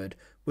to Edward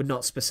would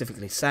not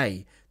specifically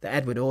say that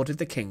Edward ordered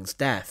the king's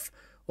death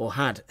or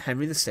had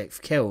Henry VI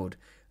killed,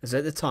 as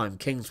at the time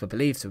kings were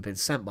believed to have been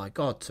sent by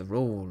God to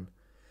rule.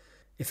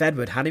 If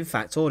Edward had in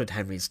fact ordered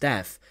Henry's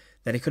death,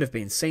 then he could have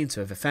been seen to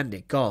have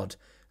offended God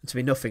and to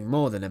be nothing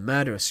more than a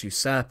murderous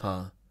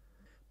usurper.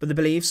 But the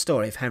believed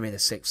story of Henry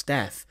VI's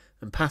death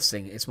and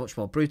passing is much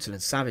more brutal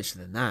and savage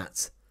than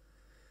that.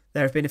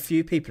 There have been a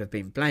few people who have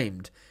been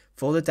blamed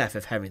for the death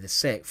of Henry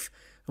VI,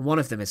 and one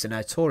of them is the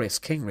notorious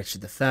King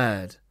Richard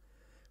III.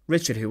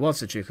 Richard, who was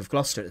the Duke of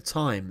Gloucester at the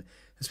time,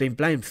 has been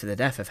blamed for the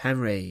death of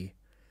Henry.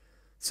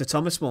 Sir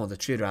Thomas More, the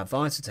Tudor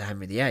advisor to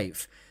Henry VIII,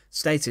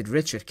 stated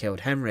Richard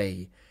killed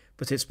Henry,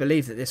 but it's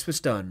believed that this was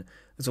done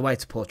as a way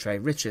to portray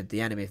Richard,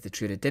 the enemy of the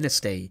Tudor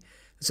dynasty,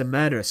 as a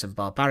murderous and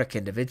barbaric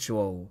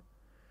individual.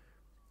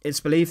 It's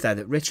believed though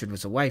that Richard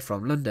was away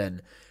from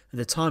London at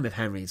the time of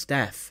Henry's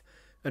death,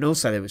 and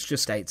also that he was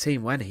just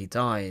 18 when he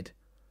died.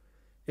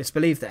 It's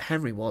believed that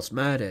Henry was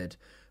murdered,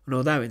 and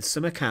although in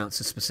some accounts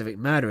a specific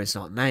murder is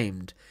not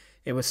named,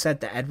 it was said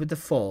that Edward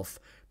IV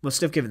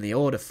must have given the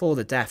order for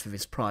the death of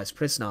his prized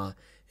prisoner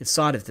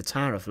inside of the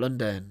Tower of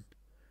London.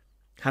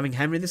 Having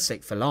Henry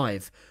VI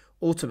alive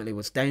ultimately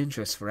was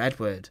dangerous for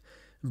Edward,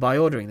 and by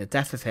ordering the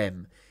death of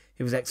him,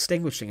 he was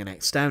extinguishing and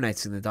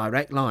exterminating the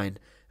direct line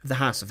of the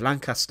House of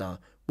Lancaster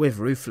with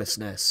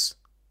ruthlessness.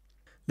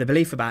 The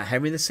belief about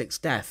Henry VI's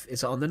death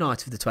is that on the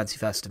night of the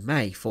 21st of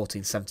May,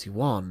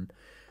 1471,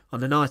 on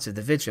the night of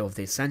the Vigil of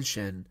the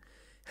Ascension,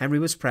 Henry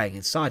was praying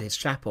inside his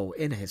chapel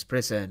in his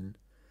prison.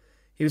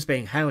 He was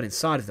being held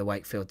inside of the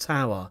Wakefield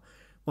Tower,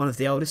 one of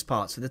the oldest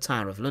parts of the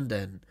Tower of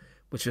London,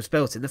 which was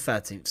built in the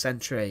 13th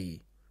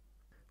century.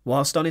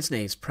 Whilst on his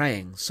knees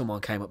praying,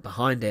 someone came up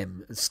behind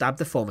him and stabbed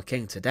the former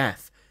king to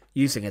death,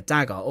 using a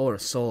dagger or a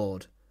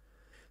sword.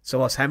 So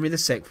whilst Henry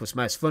VI was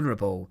most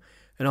vulnerable,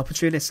 an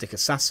opportunistic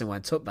assassin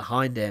went up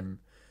behind him,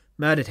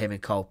 murdered him in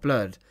cold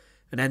blood,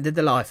 and ended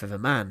the life of a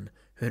man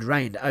who had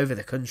reigned over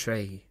the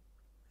country.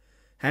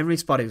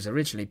 Henry's body was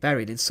originally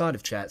buried inside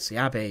of Chertsey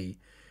Abbey,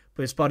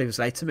 but his body was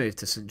later moved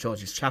to St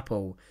George's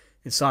Chapel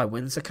inside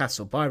Windsor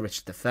Castle by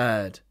Richard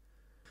III.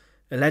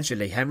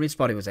 Allegedly, Henry's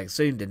body was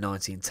exhumed in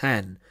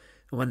 1910,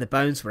 and when the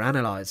bones were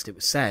analysed, it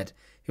was said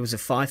he was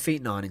of 5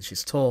 feet 9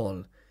 inches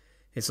tall.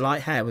 His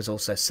light hair was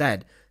also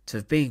said to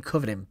have been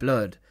covered in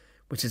blood,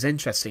 which is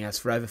interesting as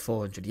for over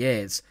 400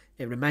 years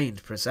it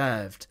remained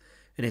preserved,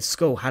 and his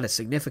skull had a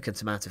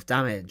significant amount of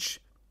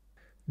damage.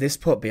 This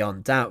put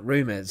beyond doubt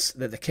rumours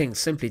that the king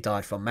simply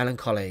died from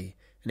melancholy,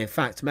 and in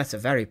fact met a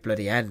very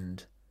bloody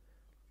end.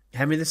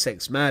 Henry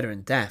VI's murder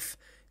and death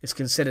is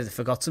considered a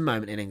forgotten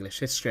moment in English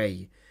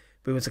history,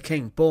 but he was a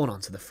king born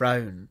onto the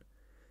throne.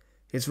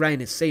 His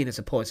reign is seen as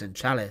a poisoned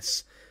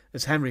chalice,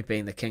 as Henry,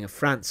 being the King of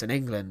France and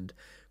England,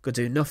 could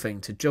do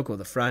nothing to juggle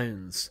the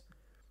thrones.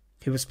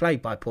 He was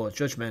plagued by poor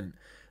judgment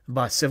and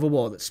by a civil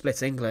war that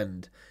split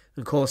England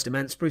and caused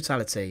immense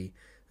brutality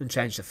and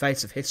changed the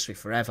face of history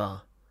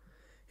forever.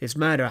 His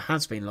murder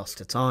has been lost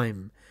to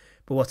time,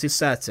 but what is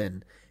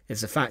certain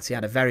is the fact he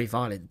had a very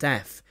violent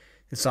death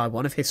inside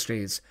one of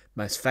history's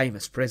most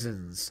famous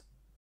prisons.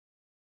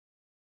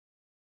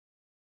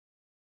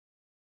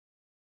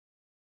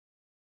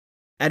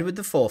 Edward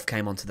IV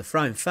came onto the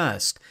throne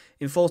first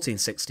in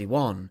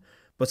 1461,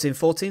 but in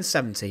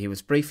 1470 he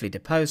was briefly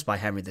deposed by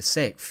Henry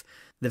VI,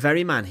 the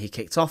very man he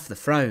kicked off the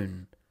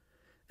throne,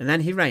 and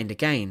then he reigned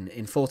again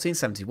in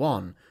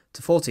 1471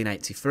 to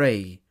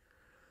 1483.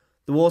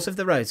 The Wars of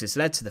the Roses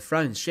led to the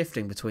thrones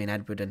shifting between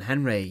Edward and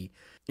Henry,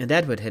 and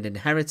Edward had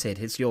inherited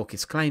his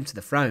Yorkist claim to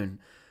the throne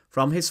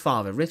from his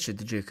father Richard,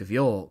 the Duke of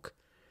York.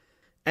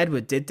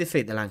 Edward did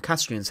defeat the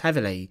Lancastrians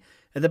heavily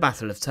at the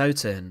Battle of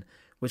Towton,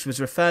 which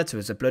was referred to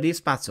as the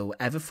bloodiest battle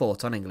ever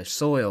fought on English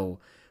soil,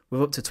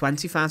 with up to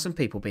 20,000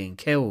 people being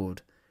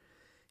killed.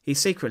 He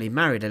secretly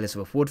married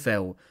Elizabeth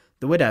Woodville,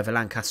 the widow of a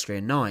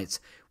Lancastrian knight,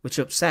 which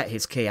upset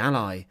his key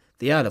ally,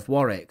 the Earl of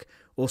Warwick,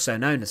 also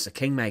known as the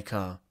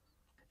Kingmaker.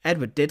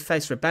 Edward did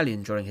face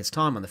rebellion during his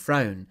time on the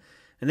throne,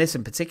 and this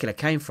in particular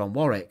came from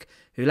Warwick,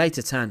 who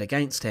later turned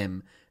against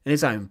him, and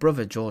his own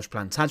brother George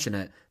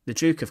Plantagenet, the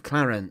Duke of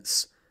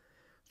Clarence.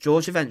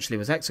 George eventually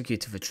was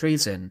executed for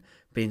treason,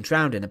 being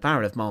drowned in a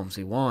barrel of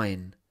Malmsey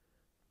wine.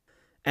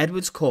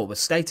 Edward's court was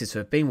stated to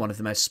have been one of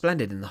the most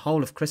splendid in the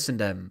whole of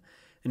Christendom,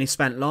 and he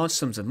spent large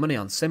sums of money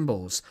on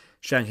symbols,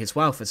 showing his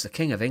wealth as the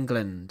King of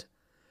England.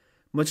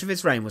 Much of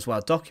his reign was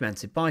well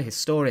documented by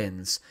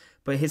historians,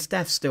 but his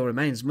death still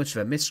remains much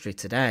of a mystery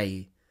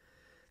today.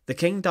 The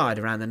king died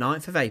around the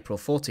 9th of April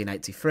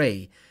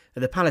 1483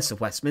 at the Palace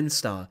of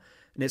Westminster,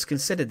 and it's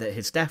considered that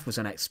his death was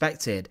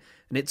unexpected,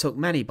 and it took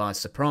many by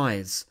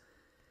surprise.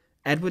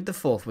 Edward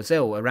IV was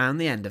ill around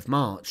the end of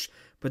March,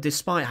 but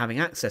despite having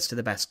access to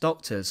the best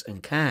doctors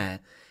and care,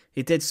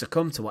 he did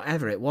succumb to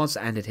whatever it was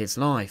that ended his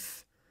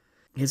life.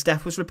 His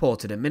death was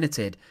reported and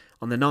minuted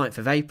on the 9th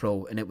of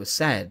April, and it was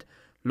said,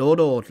 Lord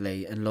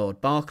Audley and Lord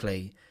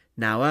Berkeley,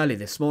 now early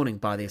this morning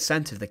by the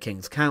assent of the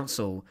King's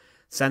Council,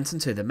 sent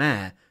unto the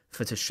Mayor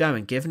for to show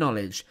and give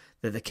knowledge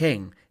that the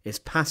King is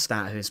passed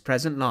out of his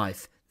present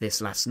life this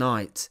last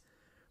night.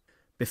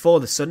 Before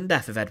the sudden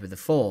death of Edward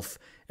IV,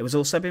 it was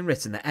also been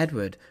written that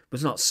Edward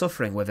was not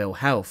suffering with ill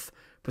health,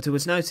 but it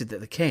was noted that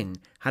the King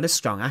had a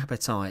strong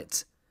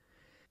appetite.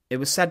 It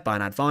was said by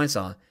an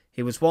adviser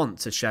he was wont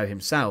to show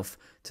himself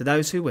to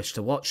those who wished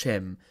to watch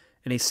him,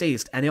 and he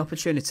seized any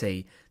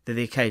opportunity that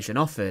the occasion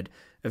offered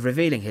of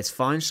revealing his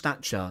fine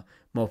stature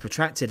more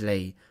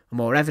protractedly and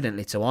more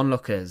evidently to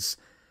onlookers.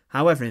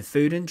 However, in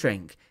food and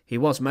drink he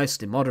was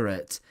most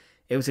immoderate.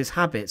 It was his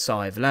habit, so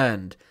I have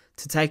learned,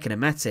 to take an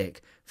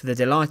emetic for the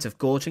delight of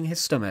gorging his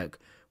stomach.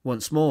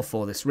 Once more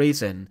for this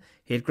reason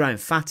he had grown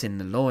fat in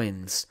the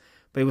loins,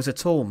 but he was a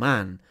tall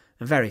man,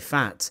 and very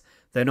fat,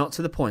 though not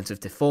to the point of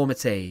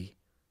deformity.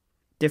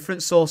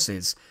 Different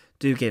sources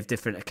do give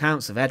different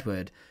accounts of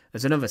Edward,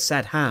 as another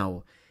said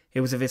how he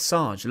was of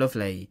visage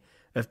lovely,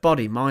 of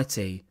body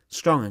mighty,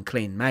 strong and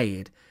clean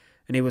made,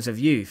 and he was of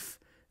youth,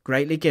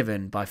 greatly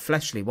given by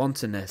fleshly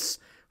wantonness,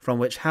 from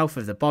which health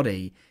of the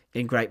body,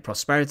 in great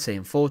prosperity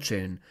and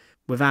fortune,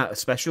 without a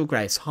special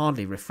grace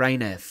hardly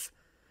refraineth.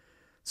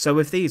 So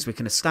with these we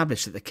can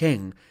establish that the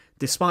king,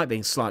 despite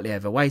being slightly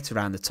overweight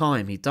around the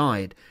time he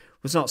died,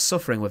 was not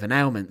suffering with an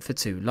ailment for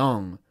too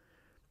long.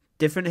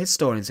 Different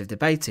historians have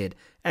debated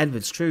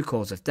Edward's true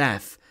cause of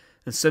death,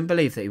 and some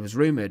believe that he was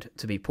rumoured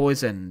to be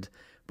poisoned,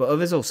 but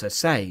others also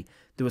say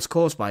that it was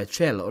caused by a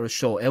chill or a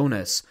short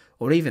illness,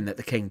 or even that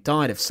the king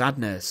died of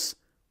sadness.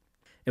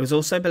 It was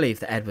also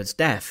believed that Edward's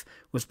death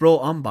was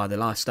brought on by the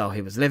lifestyle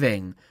he was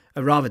living,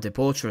 a rather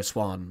debaucherous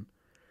one.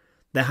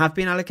 There have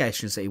been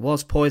allegations that he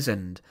was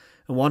poisoned,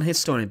 and one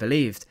historian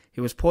believed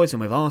he was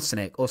poisoned with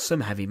arsenic or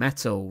some heavy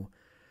metal.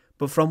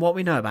 But from what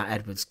we know about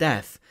Edward's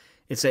death,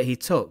 is that he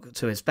took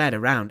to his bed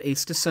around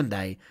Easter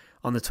Sunday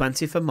on the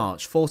 20th of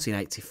March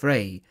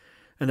 1483,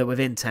 and that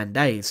within 10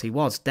 days he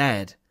was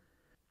dead.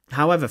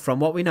 However, from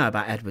what we know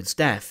about Edward's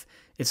death,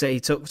 is that he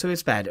took to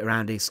his bed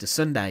around Easter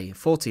Sunday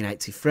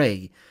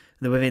 1483,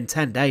 and that within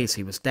 10 days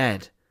he was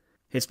dead.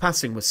 His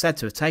passing was said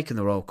to have taken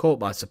the royal court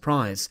by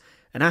surprise,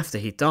 and after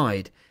he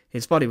died,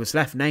 his body was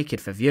left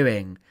naked for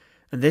viewing,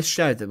 and this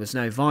showed there was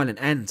no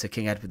violent end to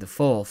King Edward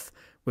IV,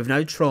 with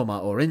no trauma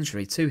or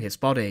injury to his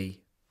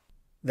body.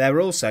 There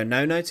were also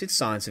no noted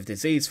signs of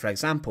disease, for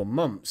example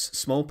mumps,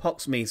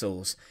 smallpox,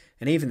 measles,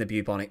 and even the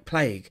bubonic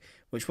plague,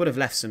 which would have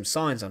left some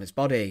signs on his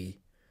body.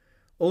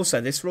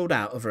 Also, this ruled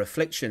out other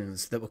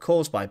afflictions that were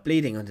caused by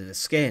bleeding under the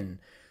skin,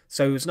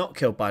 so he was not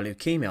killed by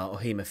leukemia or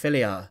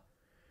haemophilia.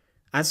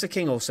 As the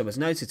king also was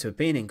noted to have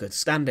been in good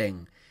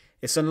standing,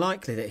 it's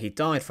unlikely that he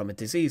died from a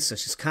disease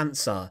such as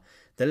cancer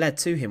that led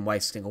to him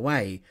wasting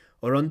away,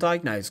 or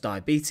undiagnosed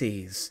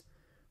diabetes.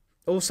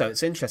 Also,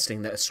 it's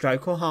interesting that a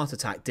stroke or heart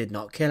attack did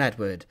not kill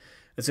Edward,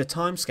 as the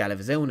timescale of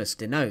his illness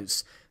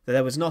denotes that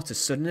there was not a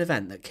sudden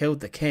event that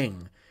killed the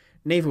king,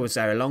 neither was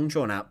there a long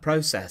drawn-out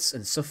process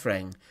and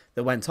suffering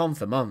that went on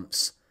for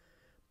months.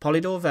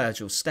 Polydore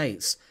Virgil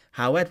states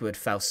how Edward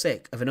fell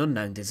sick of an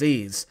unknown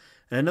disease,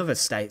 and another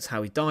states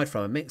how he died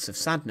from a mix of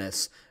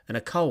sadness and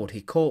a cold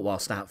he caught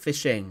whilst out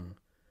fishing.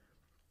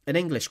 An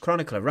English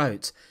chronicler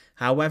wrote,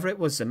 however it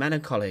was the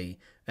melancholy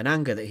and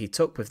anger that he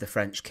took with the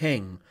French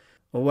king,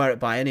 or were it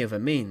by any other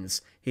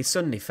means, he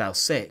suddenly fell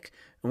sick,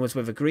 and was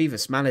with a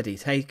grievous malady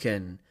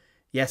taken,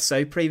 yes,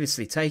 so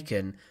previously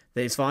taken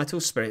that his vital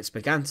spirits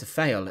began to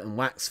fail and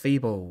wax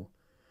feeble.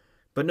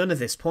 But none of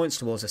this points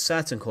towards a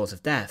certain cause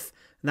of death,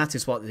 and that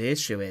is what the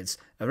issue is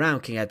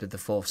around King Edward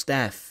IV's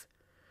death.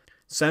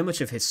 So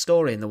much of his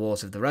story in the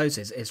Wars of the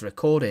Roses is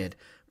recorded,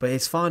 but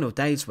his final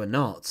days were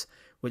not,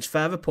 which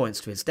further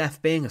points to his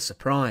death being a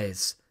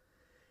surprise.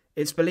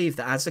 It's believed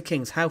that as the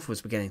king's health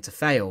was beginning to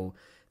fail,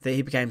 that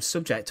he became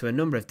subject to a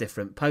number of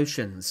different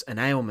potions and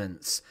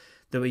ailments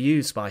that were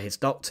used by his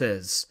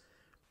doctors.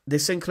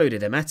 This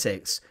included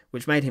emetics,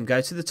 which made him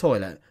go to the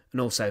toilet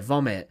and also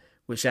vomit,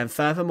 which then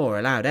furthermore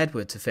allowed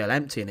Edward to feel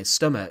empty in his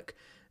stomach,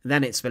 and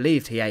then it's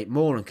believed he ate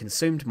more and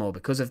consumed more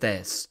because of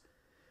this.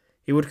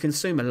 He would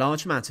consume a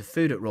large amount of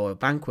food at royal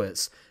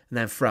banquets, and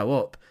then throw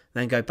up,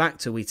 and then go back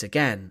to eat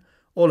again,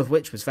 all of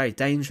which was very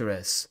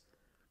dangerous.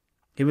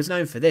 He was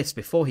known for this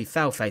before he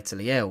fell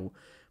fatally ill,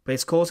 but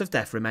his cause of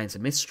death remains a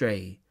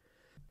mystery.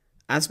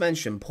 As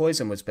mentioned,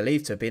 poison was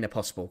believed to have been a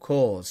possible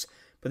cause,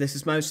 but this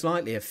is most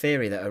likely a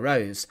theory that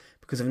arose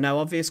because of no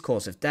obvious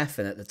cause of death,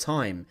 and at the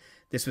time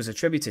this was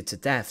attributed to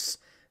deaths,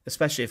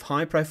 especially of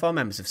high-profile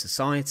members of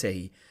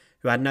society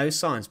who had no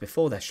signs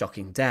before their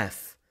shocking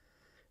death.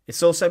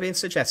 It's also been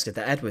suggested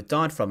that Edward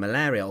died from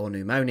malaria or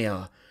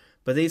pneumonia,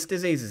 but these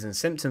diseases and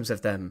symptoms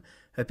of them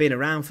have been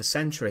around for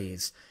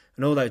centuries,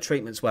 and although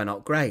treatments were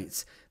not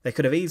great, they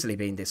could have easily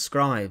been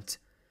described.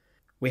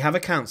 We have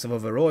accounts of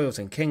other royals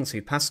and kings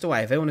who passed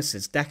away of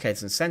illnesses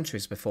decades and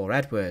centuries before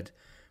Edward,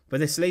 but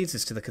this leads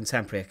us to the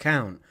contemporary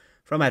account,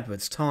 from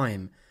Edward's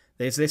time,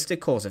 that his listed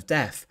cause of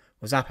death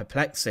was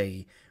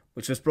apoplexy,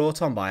 which was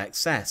brought on by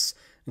excess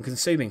and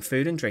consuming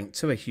food and drink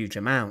to a huge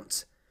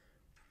amount.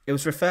 It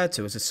was referred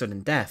to as a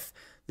sudden death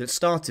that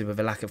started with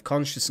a lack of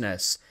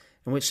consciousness,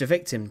 in which the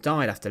victim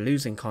died after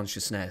losing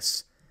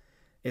consciousness.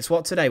 It's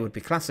what today would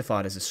be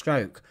classified as a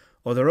stroke,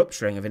 or the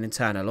rupturing of an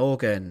internal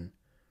organ.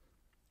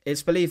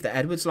 It's believed that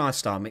Edward's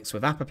lifestyle mixed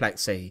with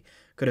apoplexy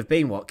could have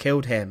been what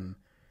killed him.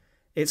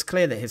 It's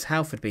clear that his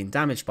health had been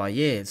damaged by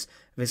years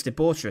of his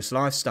debaucherous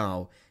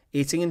lifestyle,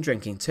 eating and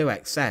drinking to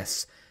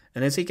excess,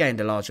 and as he gained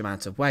a large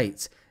amount of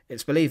weight,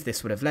 it's believed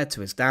this would have led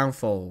to his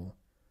downfall.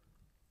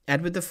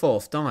 Edward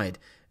IV died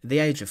at the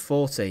age of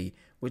 40,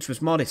 which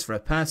was modest for a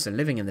person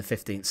living in the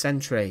 15th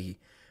century,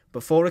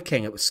 but for a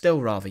king it was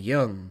still rather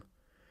young.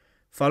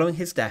 Following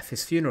his death,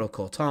 his funeral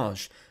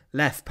cortege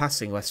left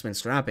passing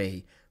Westminster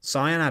Abbey,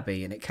 Sion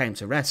Abbey, and it came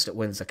to rest at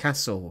Windsor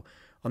Castle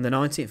on the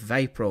 19th of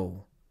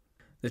April.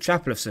 The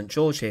chapel of St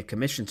George he had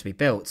commissioned to be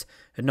built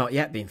had not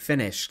yet been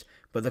finished,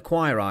 but the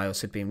choir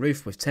aisles had been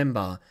roofed with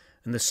timber,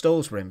 and the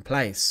stalls were in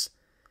place.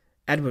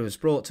 Edward was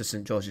brought to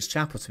St George's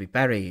Chapel to be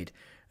buried,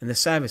 and the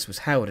service was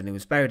held, and he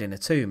was buried in a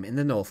tomb in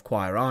the north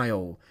choir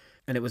aisle,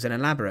 and it was an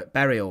elaborate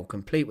burial,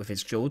 complete with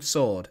his jewelled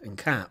sword and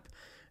cap,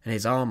 and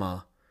his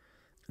armour.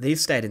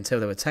 These stayed until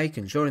they were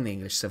taken during the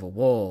English Civil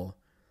War.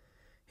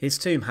 His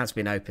tomb has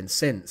been opened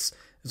since,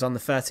 as on the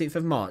 13th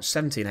of March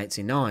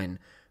 1789,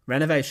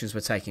 renovations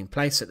were taking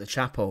place at the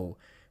chapel,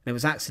 and it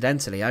was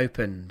accidentally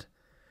opened.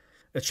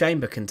 A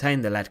chamber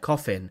contained the lead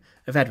coffin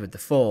of Edward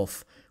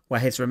IV, where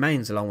his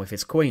remains along with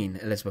his queen,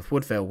 Elizabeth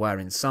Woodville, were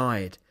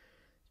inside.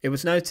 It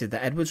was noted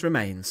that Edward's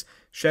remains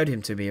showed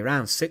him to be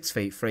around 6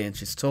 feet 3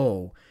 inches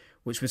tall,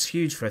 which was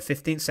huge for a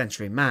 15th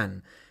century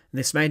man, and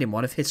this made him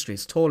one of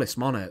history's tallest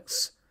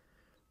monarchs.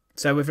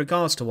 So with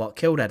regards to what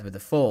killed Edward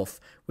IV,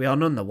 we are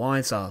none the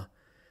wiser.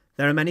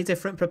 There are many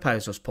different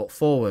proposals put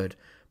forward,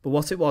 but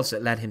what it was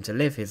that led him to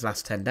live his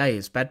last 10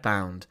 days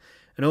bedbound,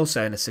 and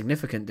also in a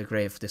significant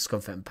degree of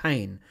discomfort and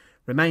pain,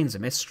 remains a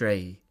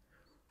mystery.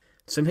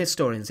 Some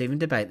historians even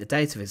debate the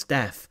date of his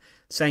death,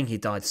 saying he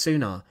died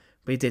sooner,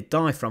 but he did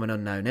die from an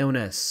unknown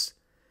illness.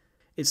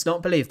 It's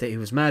not believed that he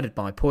was murdered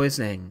by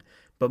poisoning,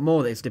 but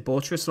more that his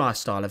debaucherous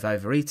lifestyle of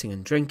overeating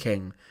and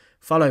drinking,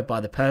 followed by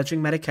the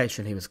purging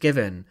medication he was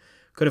given,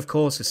 could have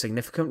caused a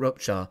significant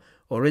rupture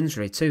or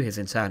injury to his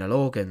internal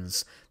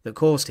organs that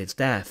caused his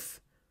death.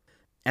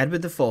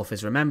 Edward IV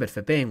is remembered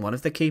for being one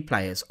of the key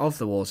players of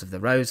the Wars of the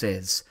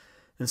Roses,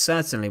 and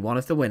certainly one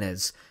of the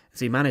winners, as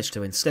he managed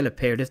to instill a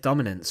period of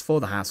dominance for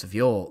the House of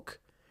York.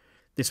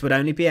 This would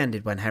only be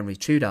ended when Henry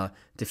Tudor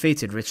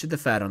defeated Richard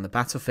III on the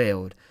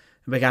battlefield,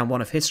 and began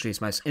one of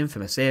history's most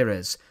infamous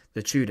eras,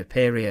 the Tudor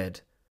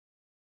period.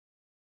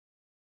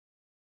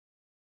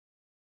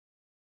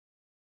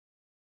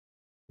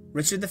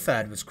 Richard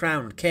III was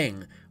crowned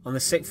king on the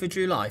 6th of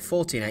July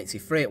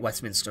 1483 at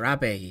Westminster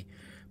Abbey,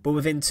 but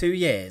within 2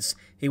 years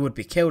he would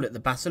be killed at the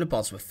Battle of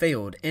Bosworth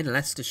Field in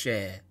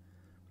Leicestershire.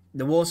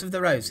 The Wars of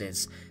the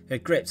Roses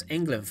had gripped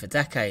England for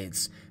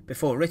decades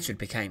before Richard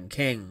became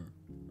king.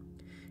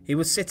 He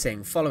was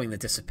sitting following the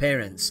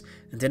disappearance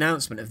and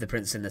denouncement of the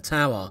Prince in the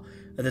Tower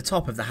at the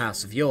top of the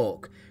House of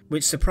York,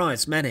 which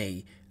surprised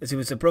many as he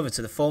was the brother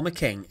to the former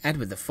king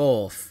Edward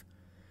IV.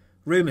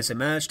 Rumours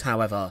emerged,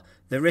 however,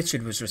 that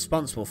Richard was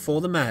responsible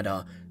for the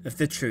murder of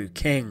the true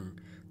king,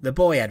 the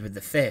boy Edward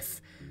V,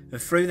 and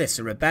through this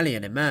a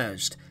rebellion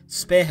emerged,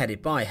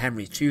 spearheaded by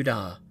Henry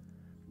Tudor.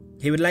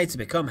 He would later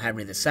become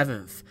Henry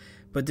VII,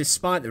 but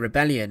despite the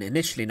rebellion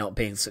initially not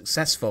being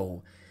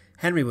successful,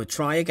 Henry would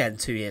try again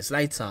 2 years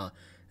later,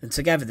 and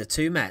together the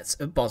two met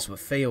at Bosworth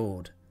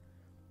Field.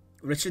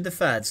 Richard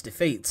III's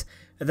defeat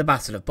at the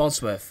Battle of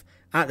Bosworth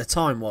at the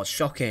time was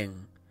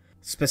shocking.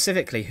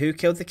 Specifically, who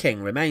killed the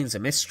king remains a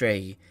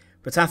mystery,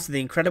 but after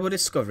the incredible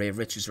discovery of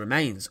Richard's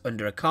remains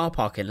under a car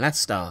park in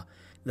Leicester,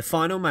 the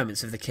final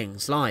moments of the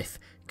king's life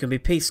can be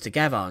pieced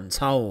together and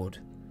told.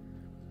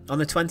 On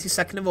the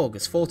 22nd of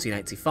August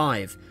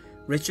 1485,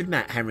 Richard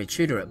met Henry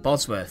Tudor at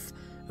Bosworth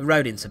and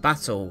rode into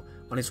battle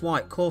on his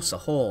white courser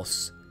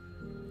horse.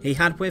 He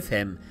had with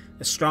him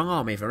a strong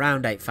army of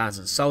around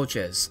 8,000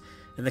 soldiers,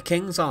 and the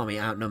king's army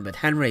outnumbered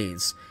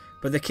Henry's,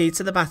 but the key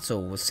to the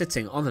battle was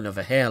sitting on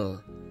another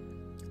hill.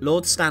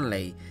 Lord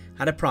Stanley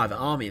had a private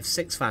army of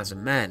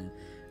 6,000 men,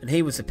 and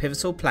he was a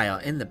pivotal player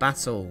in the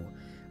battle,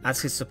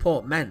 as his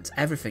support meant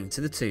everything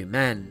to the two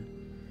men.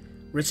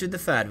 Richard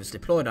III was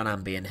deployed on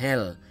Ambion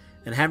Hill,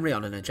 and Henry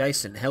on an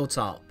adjacent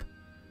hilltop.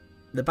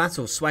 The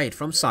battle swayed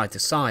from side to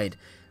side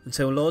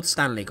until Lord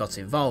Stanley got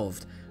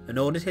involved and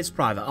ordered his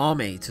private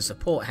army to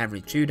support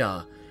Henry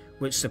Tudor,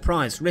 which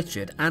surprised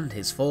Richard and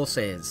his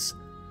forces.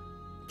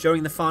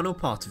 During the final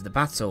part of the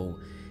battle,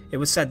 it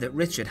was said that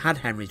Richard had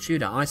Henry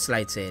Tudor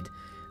isolated,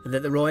 and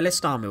that the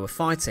Royalist army were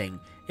fighting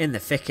in the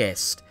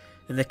thickest,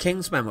 and the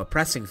king's men were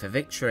pressing for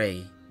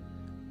victory.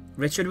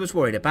 Richard was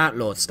worried about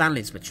Lord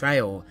Stanley's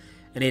betrayal,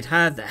 and he had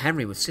heard that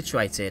Henry was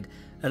situated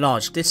a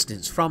large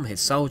distance from his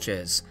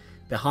soldiers,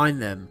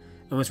 behind them,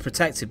 and was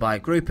protected by a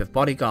group of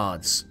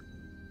bodyguards.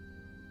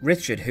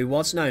 Richard, who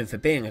was known for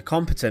being a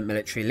competent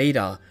military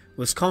leader,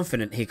 was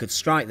confident he could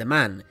strike the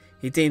man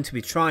he deemed to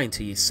be trying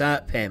to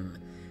usurp him,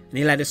 and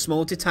he led a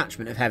small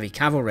detachment of heavy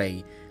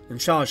cavalry and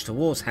charged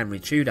towards Henry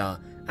Tudor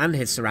and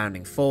his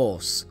surrounding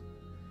force.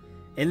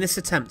 In this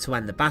attempt to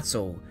end the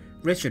battle,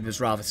 Richard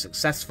was rather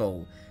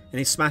successful, and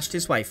he smashed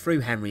his way through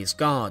Henry's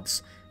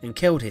guards and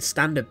killed his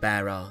standard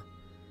bearer.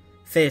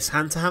 Fierce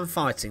hand-to-hand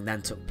fighting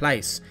then took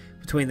place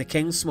between the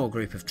king's small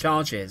group of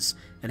chargers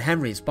and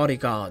Henry's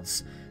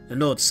bodyguards, and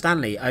Lord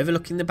Stanley,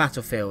 overlooking the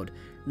battlefield,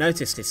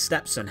 noticed his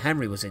stepson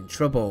Henry was in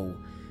trouble,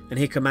 and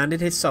he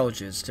commanded his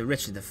soldiers to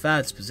Richard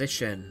III's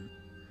position.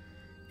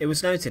 It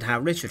was noted how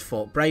Richard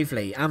fought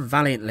bravely and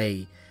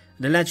valiantly,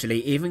 and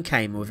allegedly even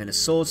came within a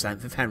sword's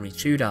length of Henry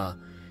Tudor.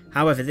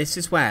 However, this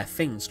is where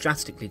things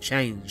drastically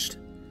changed.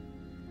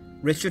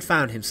 Richard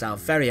found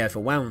himself very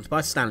overwhelmed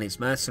by Stanley's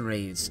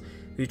mercenaries,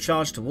 who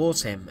charged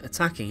towards him,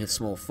 attacking his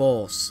small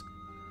force.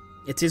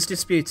 It is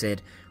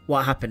disputed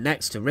what happened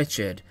next to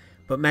Richard,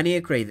 but many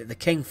agree that the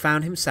king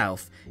found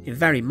himself in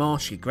very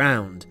marshy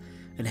ground,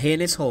 and he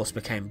and his horse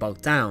became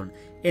bogged down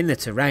in the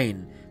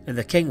terrain, and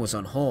the king was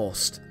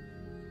unhorsed.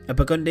 A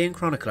Burgundian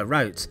chronicler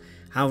wrote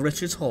how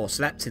Richard's horse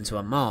leapt into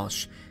a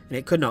marsh, and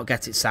it could not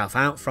get itself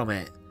out from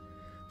it.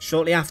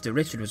 Shortly after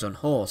Richard was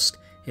unhorsed,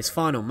 his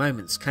final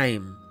moments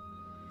came.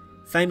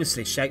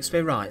 Famously,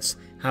 Shakespeare writes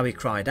how he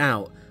cried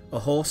out, a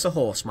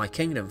horse, my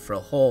kingdom for a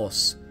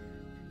horse."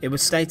 It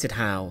was stated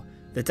how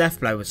the death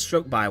blow was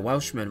struck by a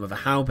Welshman with a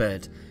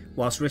halberd,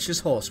 whilst Richard's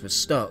horse was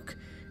stuck,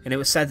 and it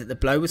was said that the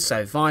blow was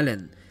so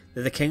violent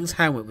that the king's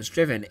helmet was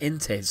driven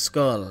into his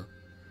skull.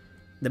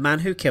 The man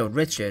who killed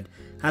Richard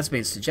has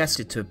been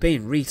suggested to have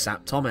been Rhys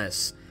ap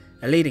Thomas,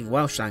 a leading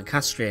Welsh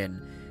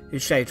Lancastrian, who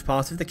shaved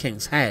part of the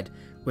king's head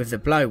with the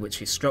blow which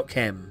he struck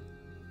him.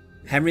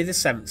 Henry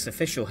VII's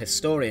official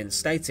historian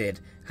stated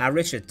how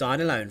Richard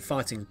died alone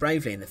fighting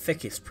bravely in the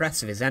thickest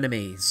press of his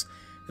enemies,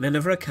 and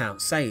another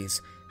account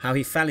says how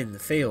he fell in the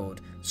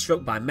field,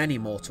 struck by many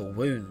mortal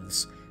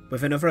wounds,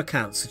 with another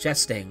account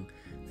suggesting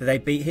that they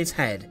beat his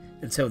head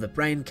until the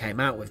brain came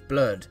out with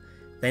blood.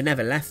 They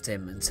never left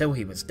him until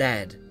he was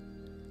dead.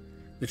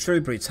 The true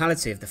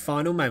brutality of the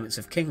final moments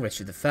of King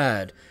Richard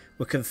III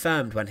were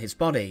confirmed when his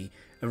body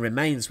and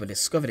remains were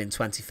discovered in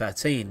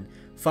 2013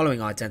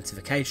 following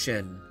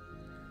identification.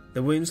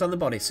 The wounds on the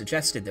body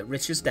suggested that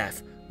Richard's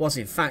death was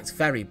in fact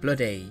very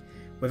bloody,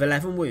 with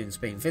 11 wounds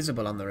being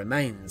visible on the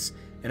remains,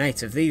 and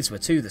 8 of these were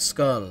to the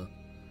skull.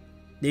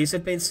 These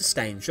had been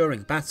sustained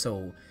during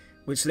battle,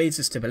 which leads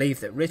us to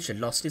believe that Richard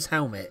lost his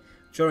helmet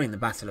during the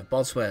Battle of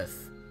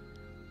Bosworth.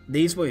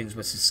 These wounds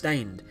were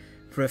sustained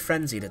through a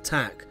frenzied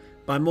attack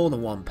by more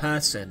than one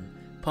person,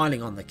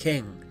 piling on the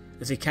king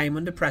as he came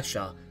under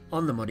pressure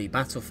on the muddy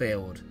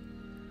battlefield.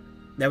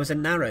 There was a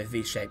narrow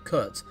V-shaped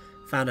cut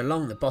found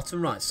along the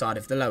bottom right side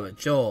of the lower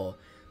jaw,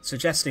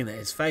 suggesting that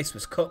his face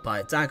was cut by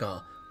a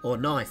dagger or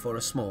knife or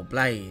a small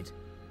blade.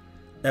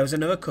 There was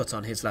another cut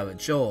on his lower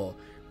jaw,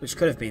 which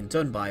could have been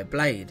done by a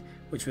blade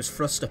which was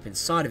thrust up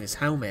inside of his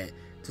helmet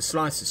to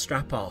slice the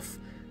strap off,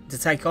 and to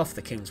take off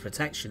the king's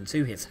protection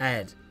to his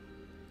head.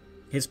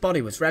 His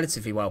body was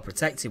relatively well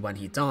protected when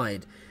he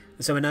died,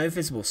 and so were no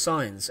visible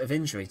signs of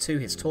injury to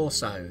his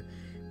torso,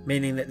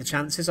 meaning that the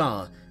chances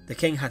are the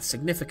king had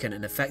significant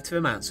and effective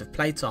amounts of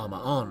plate armour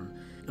on,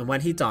 and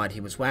when he died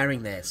he was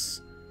wearing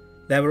this.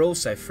 There were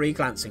also 3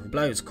 glancing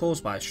blows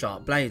caused by a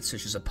sharp blade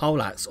such as a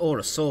poleaxe or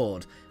a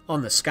sword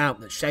on the scalp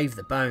that shaved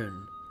the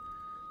bone.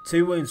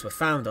 2 wounds were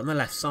found on the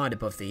left side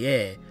above the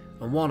ear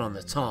and 1 on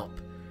the top,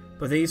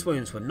 but these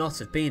wounds would not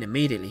have been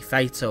immediately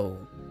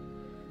fatal.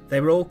 They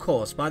were all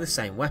caused by the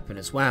same weapon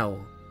as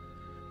well.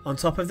 On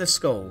top of the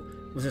skull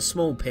was a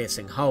small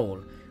piercing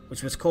hole,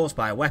 which was caused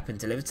by a weapon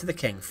delivered to the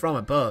king from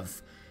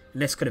above,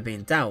 and this could have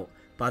been dealt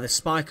by the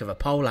spike of a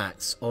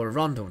poleaxe or a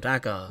rondel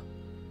dagger.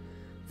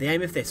 The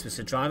aim of this was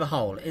to drive a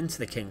hole into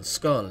the king's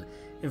skull,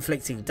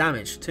 inflicting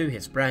damage to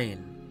his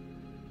brain.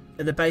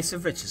 At the base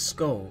of Richard's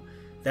skull,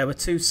 there were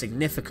 2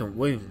 significant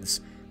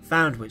wounds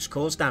found which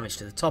caused damage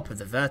to the top of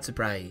the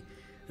vertebrae,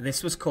 and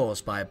this was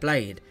caused by a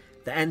blade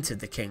that entered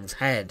the king's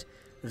head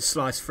and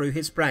sliced through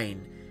his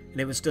brain, and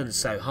it was done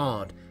so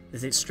hard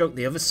that it struck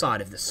the other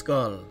side of the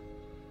skull.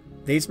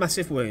 These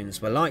massive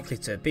wounds were likely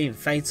to have been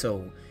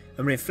fatal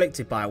and were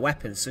inflicted by a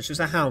weapon such as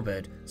a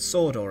halberd,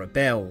 sword or a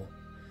bill.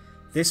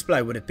 This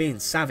blow would have been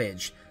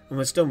savage and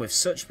was done with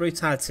such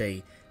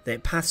brutality that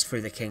it passed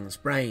through the king's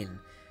brain,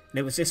 and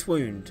it was this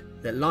wound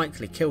that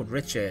likely killed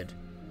Richard.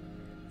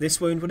 This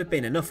wound would have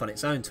been enough on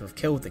its own to have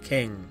killed the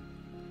king.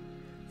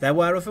 There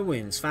were other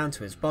wounds found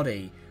to his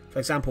body. For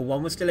example,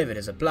 one was delivered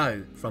as a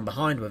blow from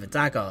behind with a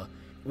dagger,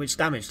 which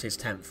damaged his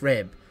 10th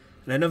rib,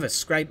 and another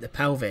scraped the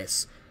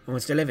pelvis and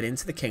was delivered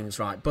into the king's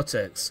right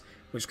buttocks,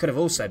 which could have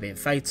also been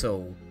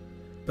fatal.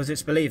 But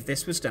it's believed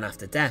this was done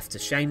after death to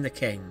shame the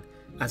king,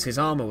 as his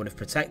armour would have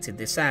protected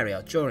this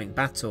area during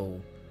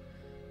battle.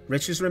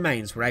 Richard's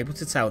remains were able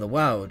to tell the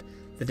world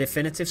the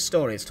definitive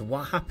story as to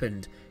what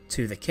happened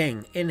to the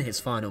king in his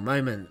final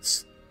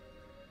moments.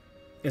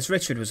 As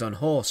Richard was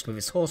unhorsed with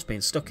his horse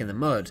being stuck in the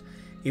mud,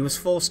 he was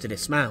forced to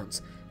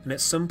dismount, and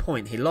at some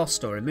point he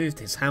lost or removed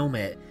his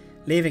helmet,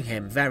 leaving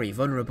him very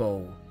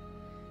vulnerable.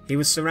 He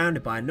was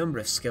surrounded by a number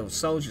of skilled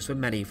soldiers with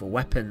medieval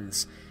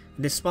weapons,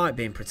 and despite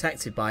being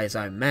protected by his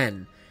own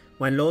men,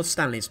 when Lord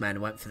Stanley's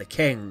men went for the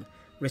king,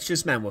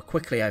 Richard's men were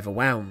quickly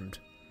overwhelmed.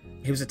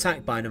 He was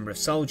attacked by a number of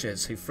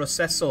soldiers who thrust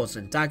their swords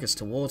and daggers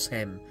towards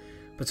him,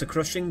 but a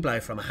crushing blow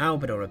from a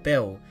halberd or a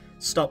bill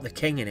stopped the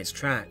king in his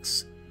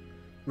tracks.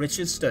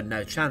 Richard stood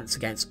no chance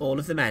against all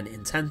of the men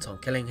intent on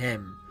killing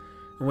him,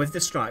 and with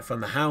the strike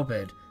from the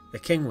halberd, the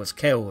king was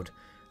killed,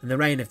 and the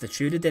reign of the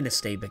Tudor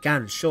dynasty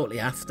began shortly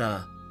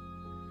after.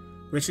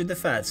 Richard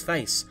III's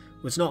face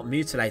was not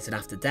mutilated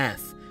after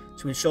death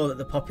to ensure that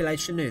the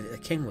population knew that the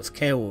king was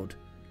killed.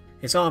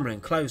 His armour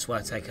and clothes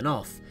were taken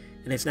off,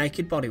 and his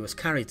naked body was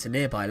carried to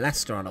nearby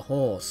Leicester on a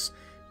horse,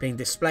 being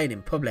displayed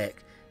in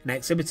public and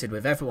exhibited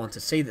with everyone to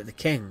see that the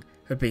king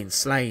had been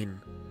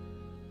slain.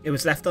 It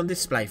was left on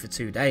display for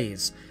 2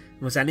 days,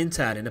 and was then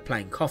interred in a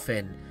plain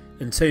coffin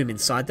and tomb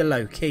inside the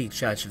low-key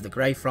Church of the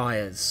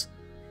Greyfriars.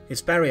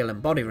 His burial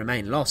and body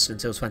remained lost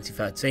until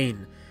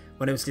 2013,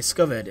 when it was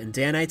discovered and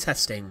DNA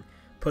testing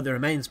put the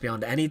remains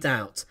beyond any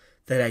doubt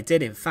that they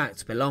did in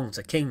fact belong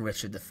to King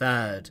Richard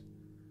III.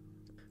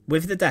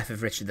 With the death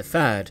of Richard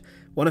III,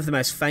 one of the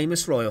most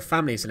famous royal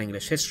families in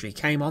English history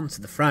came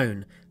onto the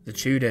throne, the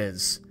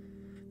Tudors.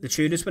 The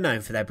Tudors were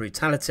known for their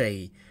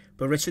brutality,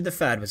 but Richard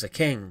III was a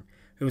king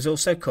who was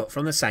also cut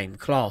from the same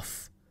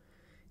cloth.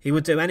 He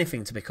would do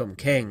anything to become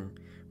king,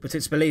 but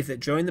it's believed that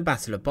during the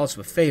Battle of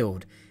Bosworth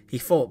Field he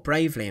fought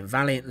bravely and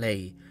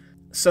valiantly,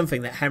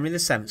 something that Henry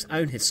VII's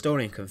own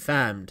historian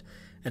confirmed,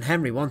 and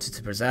Henry wanted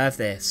to preserve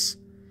this.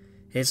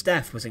 His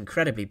death was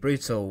incredibly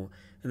brutal,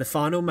 and the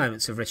final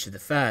moments of Richard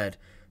III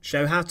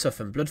show how tough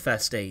and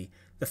bloodthirsty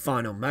the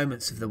final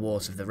moments of the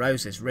Wars of the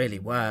Roses really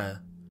were.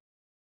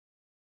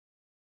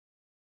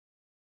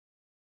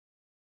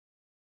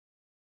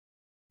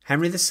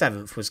 Henry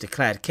VII was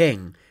declared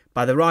king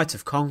by the right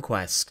of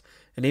conquest,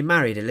 and he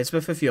married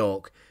Elizabeth of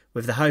York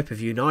with the hope of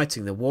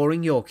uniting the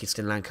warring Yorkist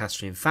and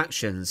Lancastrian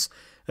factions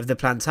of the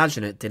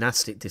Plantagenet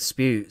dynastic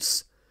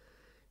disputes.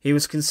 He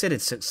was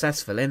considered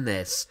successful in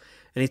this,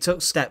 and he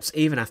took steps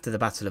even after the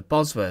Battle of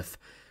Bosworth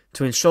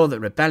to ensure that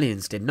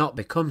rebellions did not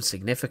become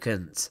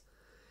significant.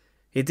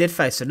 He did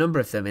face a number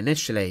of them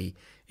initially,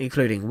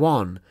 including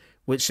one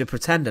which the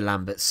pretender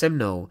Lambert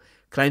Simnel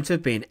claimed to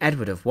have been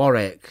Edward of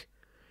Warwick.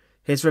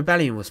 His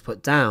rebellion was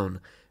put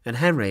down, and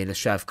Henry, in a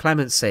show of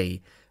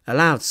clemency,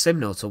 allowed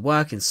Simnel to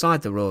work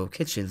inside the royal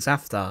kitchens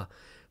after,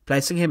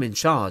 placing him in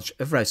charge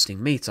of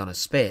roasting meat on a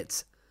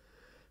spit.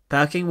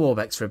 Perkin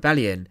Warbeck's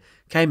rebellion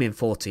came in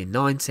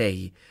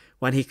 1490,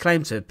 when he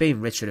claimed to have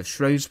been Richard of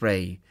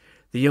Shrewsbury,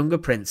 the younger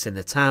prince in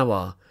the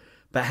Tower,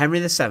 but Henry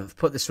VII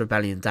put this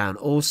rebellion down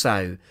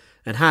also,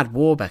 and had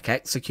Warbeck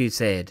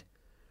executed.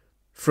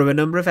 Through a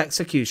number of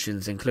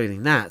executions,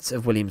 including that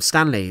of William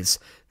Stanley's,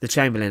 the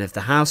Chamberlain of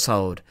the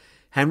household,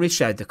 Henry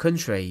showed the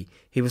country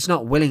he was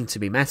not willing to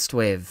be messed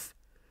with.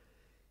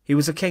 He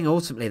was a king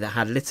ultimately that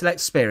had little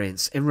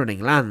experience in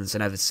running lands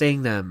and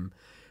overseeing them,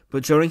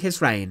 but during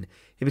his reign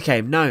he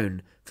became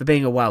known for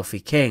being a wealthy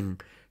king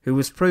who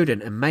was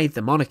prudent and made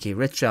the monarchy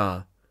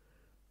richer.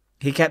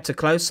 He kept a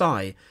close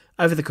eye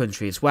over the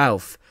country's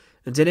wealth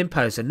and did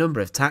impose a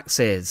number of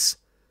taxes.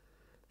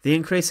 The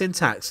increase in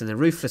tax and the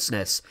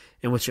ruthlessness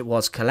in which it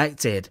was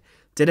collected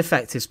did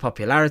affect his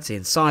popularity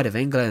inside of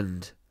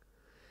England.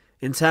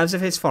 In terms of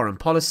his foreign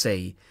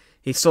policy,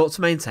 he sought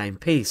to maintain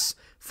peace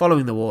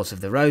following the Wars of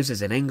the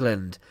Roses in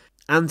England,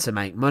 and to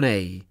make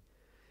money.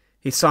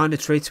 He signed a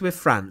treaty with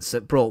France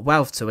that brought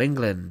wealth to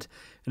England,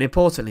 and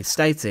importantly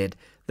stated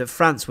that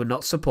France would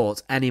not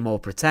support any more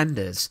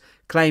pretenders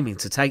claiming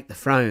to take the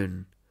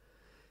throne.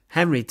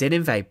 Henry did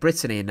invade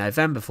Brittany in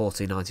November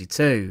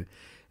 1492,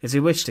 as he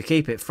wished to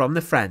keep it from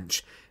the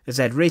French, as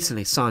they had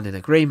recently signed an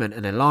agreement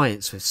and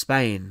alliance with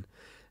Spain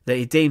that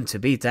he deemed to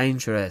be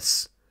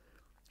dangerous.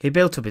 He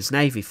built up his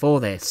navy for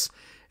this,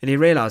 and he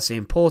realised the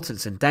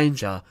importance and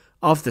danger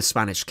of the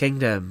Spanish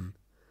kingdom.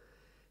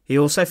 He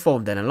also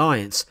formed an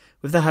alliance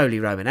with the Holy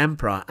Roman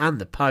Emperor and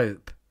the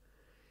Pope.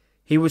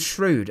 He was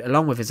shrewd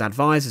along with his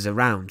advisors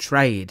around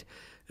trade,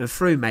 and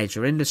through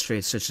major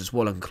industries such as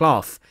wool and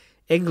cloth,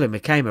 England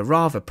became a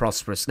rather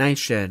prosperous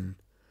nation.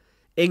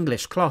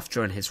 English cloth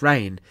during his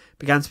reign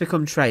began to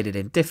become traded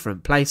in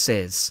different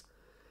places.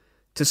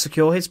 To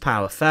secure his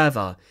power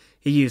further,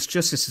 he used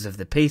justices of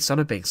the peace on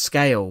a big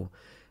scale,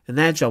 and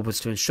their job was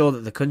to ensure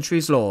that the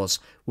country's laws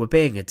were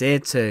being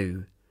adhered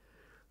to.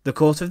 The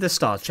Court of the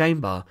Star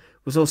Chamber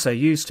was also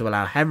used to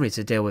allow Henry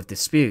to deal with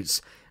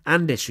disputes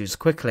and issues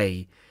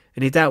quickly,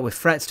 and he dealt with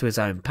threats to his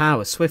own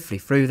power swiftly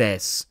through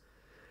this.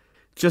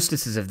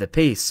 Justices of the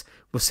peace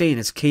were seen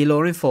as key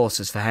law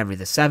enforcers for Henry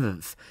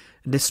VII,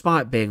 and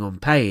despite being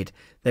unpaid,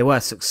 they were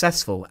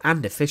successful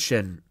and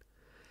efficient.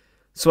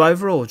 So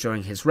overall,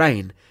 during his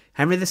reign,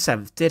 Henry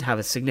VII did have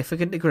a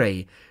significant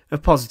degree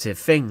of positive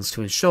things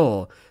to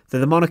ensure that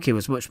the monarchy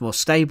was much more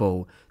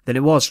stable than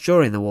it was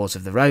during the Wars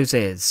of the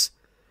Roses.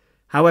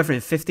 However, in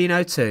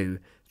 1502,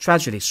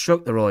 tragedy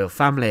struck the royal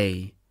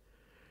family.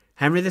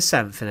 Henry VII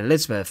and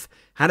Elizabeth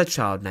had a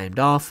child named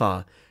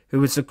Arthur, who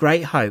was a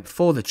great hope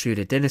for the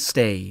Tudor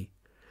dynasty.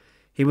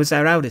 He was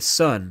their eldest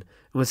son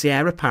and was the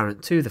heir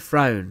apparent to the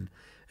throne,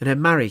 and had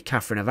married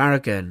Catherine of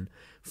Aragon,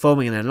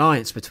 forming an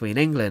alliance between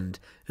England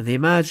and the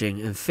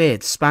emerging and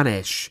feared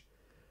Spanish.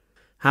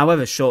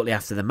 However, shortly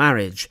after the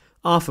marriage,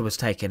 Arthur was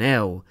taken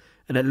ill,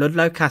 and at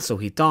Ludlow Castle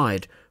he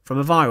died from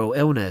a viral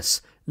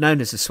illness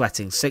known as the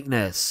sweating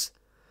sickness.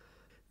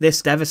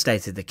 This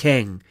devastated the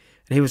king,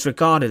 and he was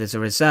regarded as a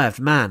reserved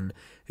man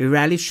who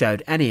rarely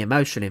showed any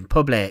emotion in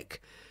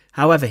public.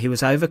 However, he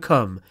was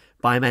overcome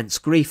by immense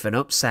grief and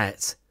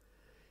upset.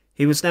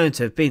 He was known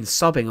to have been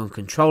sobbing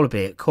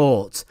uncontrollably at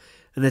court,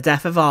 and the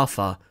death of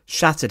Arthur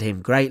shattered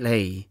him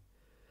greatly.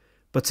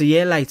 But a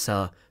year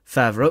later,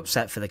 further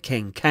upset for the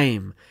king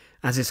came,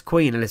 as his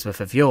Queen Elizabeth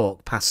of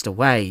York passed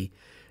away,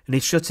 and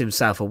he shut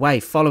himself away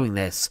following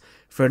this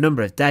for a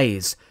number of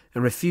days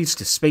and refused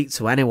to speak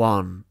to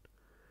anyone.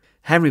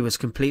 Henry was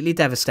completely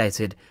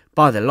devastated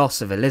by the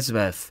loss of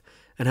Elizabeth,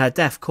 and her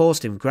death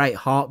caused him great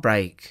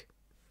heartbreak.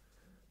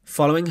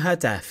 Following her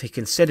death, he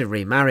considered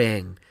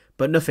remarrying,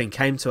 but nothing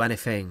came to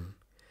anything.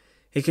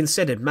 He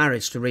considered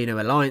marriage to renew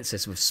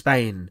alliances with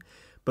Spain,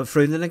 but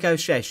through the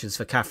negotiations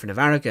for Catherine of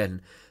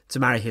Aragon to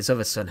marry his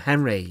other son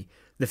Henry,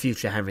 the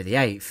future Henry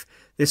VIII,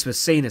 this was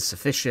seen as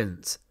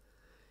sufficient.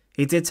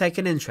 He did take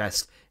an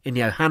interest in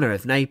Johanna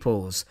of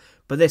Naples,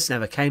 but this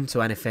never came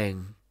to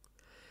anything.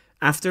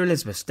 After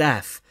Elizabeth's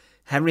death,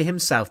 Henry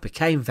himself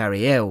became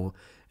very ill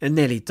and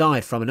nearly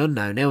died from an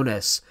unknown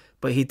illness,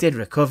 but he did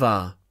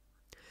recover.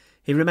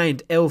 He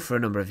remained ill for a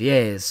number of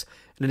years,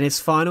 and in his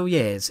final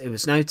years it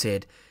was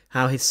noted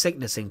how his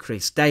sickness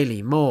increased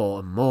daily more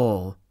and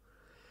more.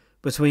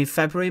 Between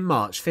February and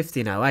March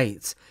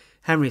 1508,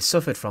 Henry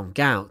suffered from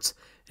gout,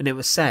 and it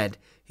was said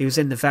he was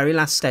in the very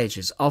last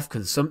stages of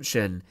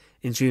consumption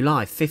in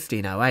July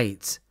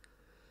 1508.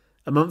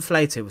 A month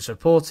later it was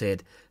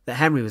reported that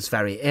Henry was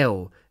very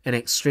ill in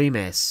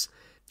extremis,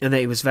 and that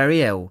he was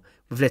very ill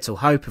with little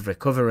hope of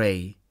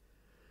recovery.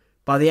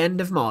 By the end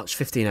of March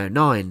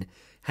 1509,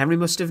 Henry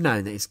must have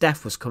known that his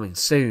death was coming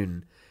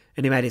soon,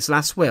 and he made his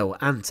last will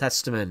and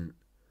testament.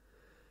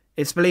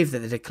 It's believed that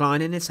the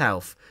decline in his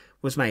health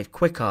was made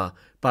quicker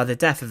by the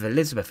death of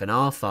Elizabeth and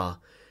Arthur,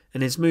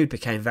 and his mood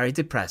became very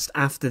depressed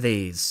after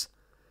these.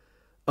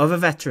 Other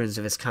veterans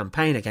of his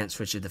campaign against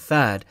Richard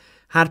III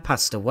had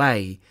passed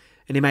away,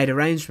 and he made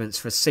arrangements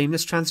for a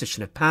seamless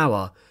transition of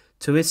power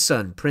to his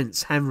son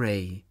Prince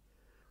Henry.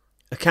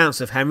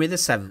 Accounts of Henry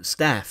VII's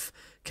death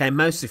came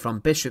mostly from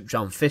Bishop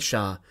John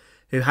Fisher,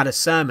 who had a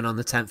sermon on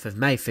the 10th of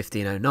May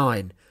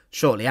 1509,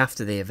 shortly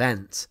after the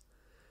event.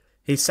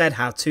 He said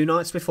how 2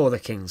 nights before the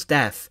king's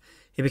death,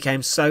 he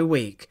became so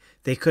weak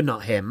that he could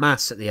not hear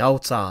mass at the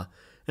altar,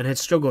 and had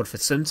struggled for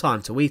some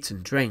time to eat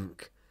and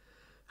drink.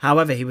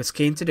 However, he was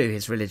keen to do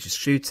his religious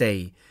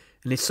duty,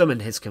 and he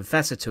summoned his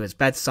confessor to his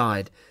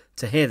bedside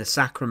to hear the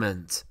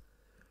sacrament.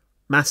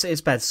 Mass at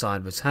his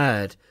bedside was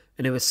heard,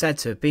 and it was said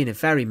to have been a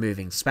very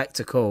moving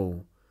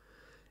spectacle.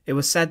 It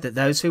was said that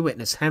those who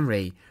witnessed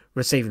Henry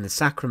receiving the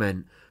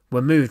sacrament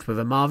were moved with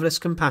a marvellous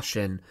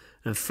compassion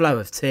and flow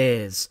of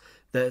tears,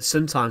 that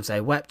sometimes they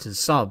wept and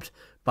sobbed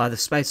by the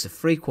space of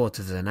 3/4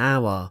 of an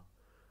hour.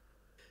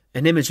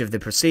 An image of the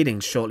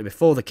proceedings shortly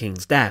before the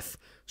king's death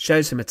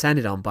shows him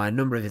attended on by a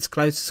number of his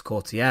closest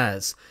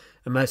courtiers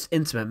and most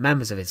intimate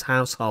members of his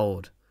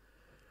household.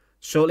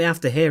 Shortly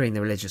after hearing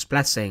the religious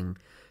blessing,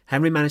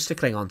 Henry managed to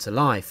cling on to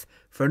life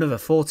for another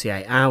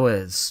 48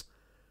 hours.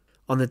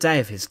 On the day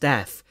of his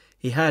death,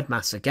 he heard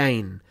Mass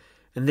again,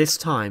 and this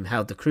time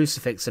held the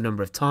crucifix a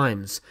number of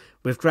times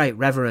with great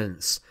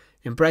reverence,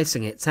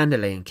 embracing it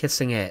tenderly and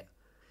kissing it.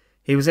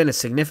 He was in a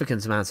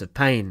significant amount of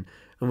pain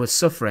and was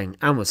suffering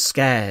and was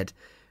scared,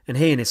 and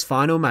he in his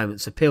final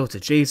moments appealed to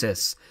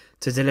Jesus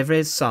to deliver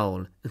his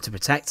soul and to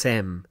protect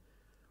him.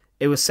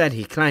 It was said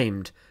he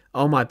claimed,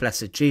 "O my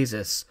blessed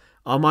Jesus,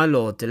 O my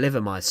Lord, deliver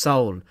my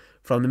soul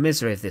from the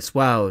misery of this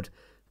world,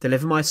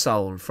 deliver my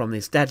soul from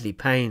these deadly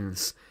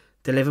pains,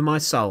 deliver my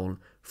soul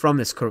from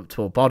this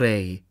corruptible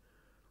body."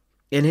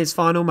 In his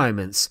final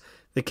moments,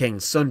 the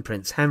king's son,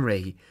 Prince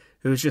Henry,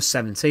 who was just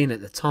 17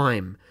 at the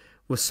time,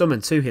 was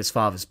summoned to his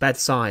father's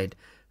bedside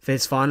for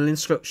his final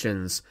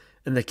instructions,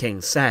 and the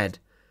king said,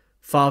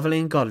 "Fatherly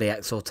and godly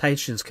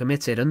exhortations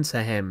committed unto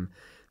him,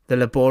 the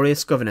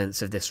laborious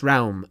governance of this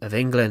realm of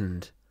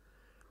England."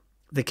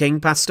 The king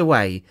passed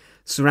away,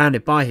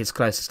 surrounded by his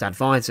closest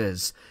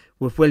advisers,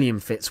 with William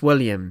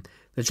Fitzwilliam,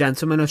 the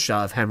gentleman usher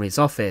of Henry's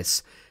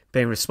office,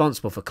 being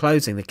responsible for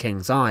closing the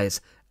king's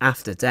eyes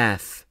after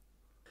death.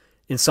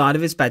 Inside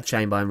of his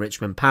bedchamber in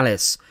Richmond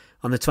Palace,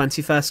 on the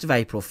 21st of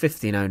April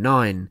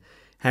 1509,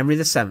 Henry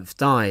VII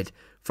died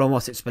from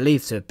what it's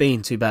believed to have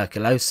been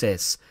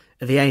tuberculosis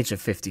at the age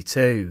of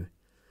 52.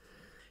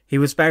 He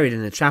was buried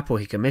in a chapel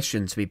he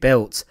commissioned to be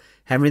built,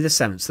 Henry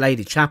VII's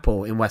Lady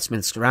Chapel in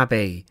Westminster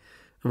Abbey,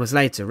 and was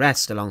laid to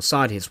rest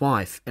alongside his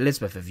wife,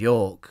 Elizabeth of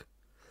York.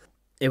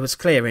 It was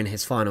clear in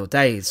his final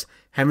days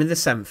Henry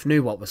VII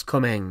knew what was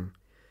coming.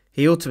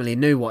 He ultimately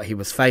knew what he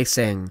was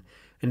facing,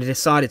 and he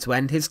decided to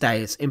end his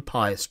days in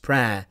pious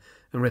prayer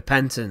and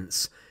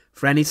repentance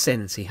for any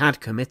sins he had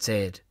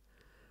committed.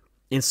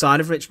 Inside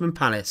of Richmond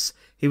Palace,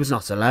 he was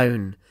not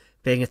alone,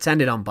 being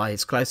attended on by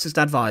his closest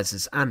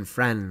advisers and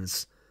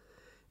friends.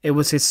 It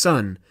was his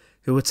son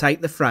who would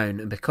take the throne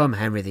and become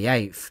Henry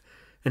VIII,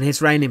 and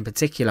his reign in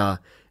particular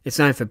is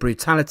known for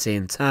brutality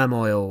and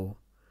turmoil.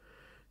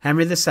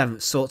 Henry VII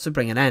sought to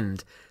bring an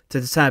end to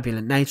the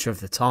turbulent nature of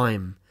the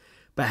time,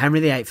 but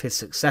Henry VIII, his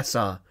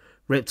successor,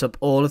 ripped up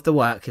all of the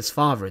work his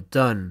father had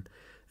done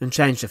and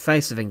changed the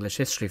face of English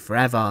history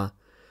forever,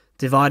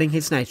 dividing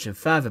his nation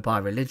further by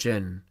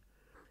religion.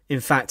 In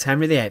fact,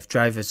 Henry VIII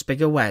drove as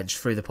big a wedge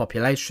through the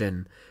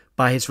population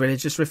by his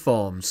religious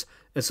reforms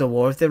as the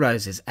War of the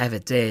Roses ever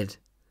did.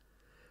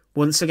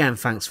 Once again,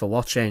 thanks for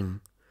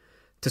watching.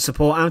 To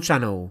support our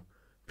channel,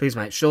 please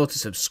make sure to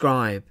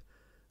subscribe,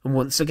 and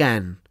once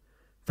again,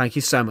 thank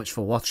you so much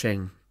for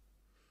watching.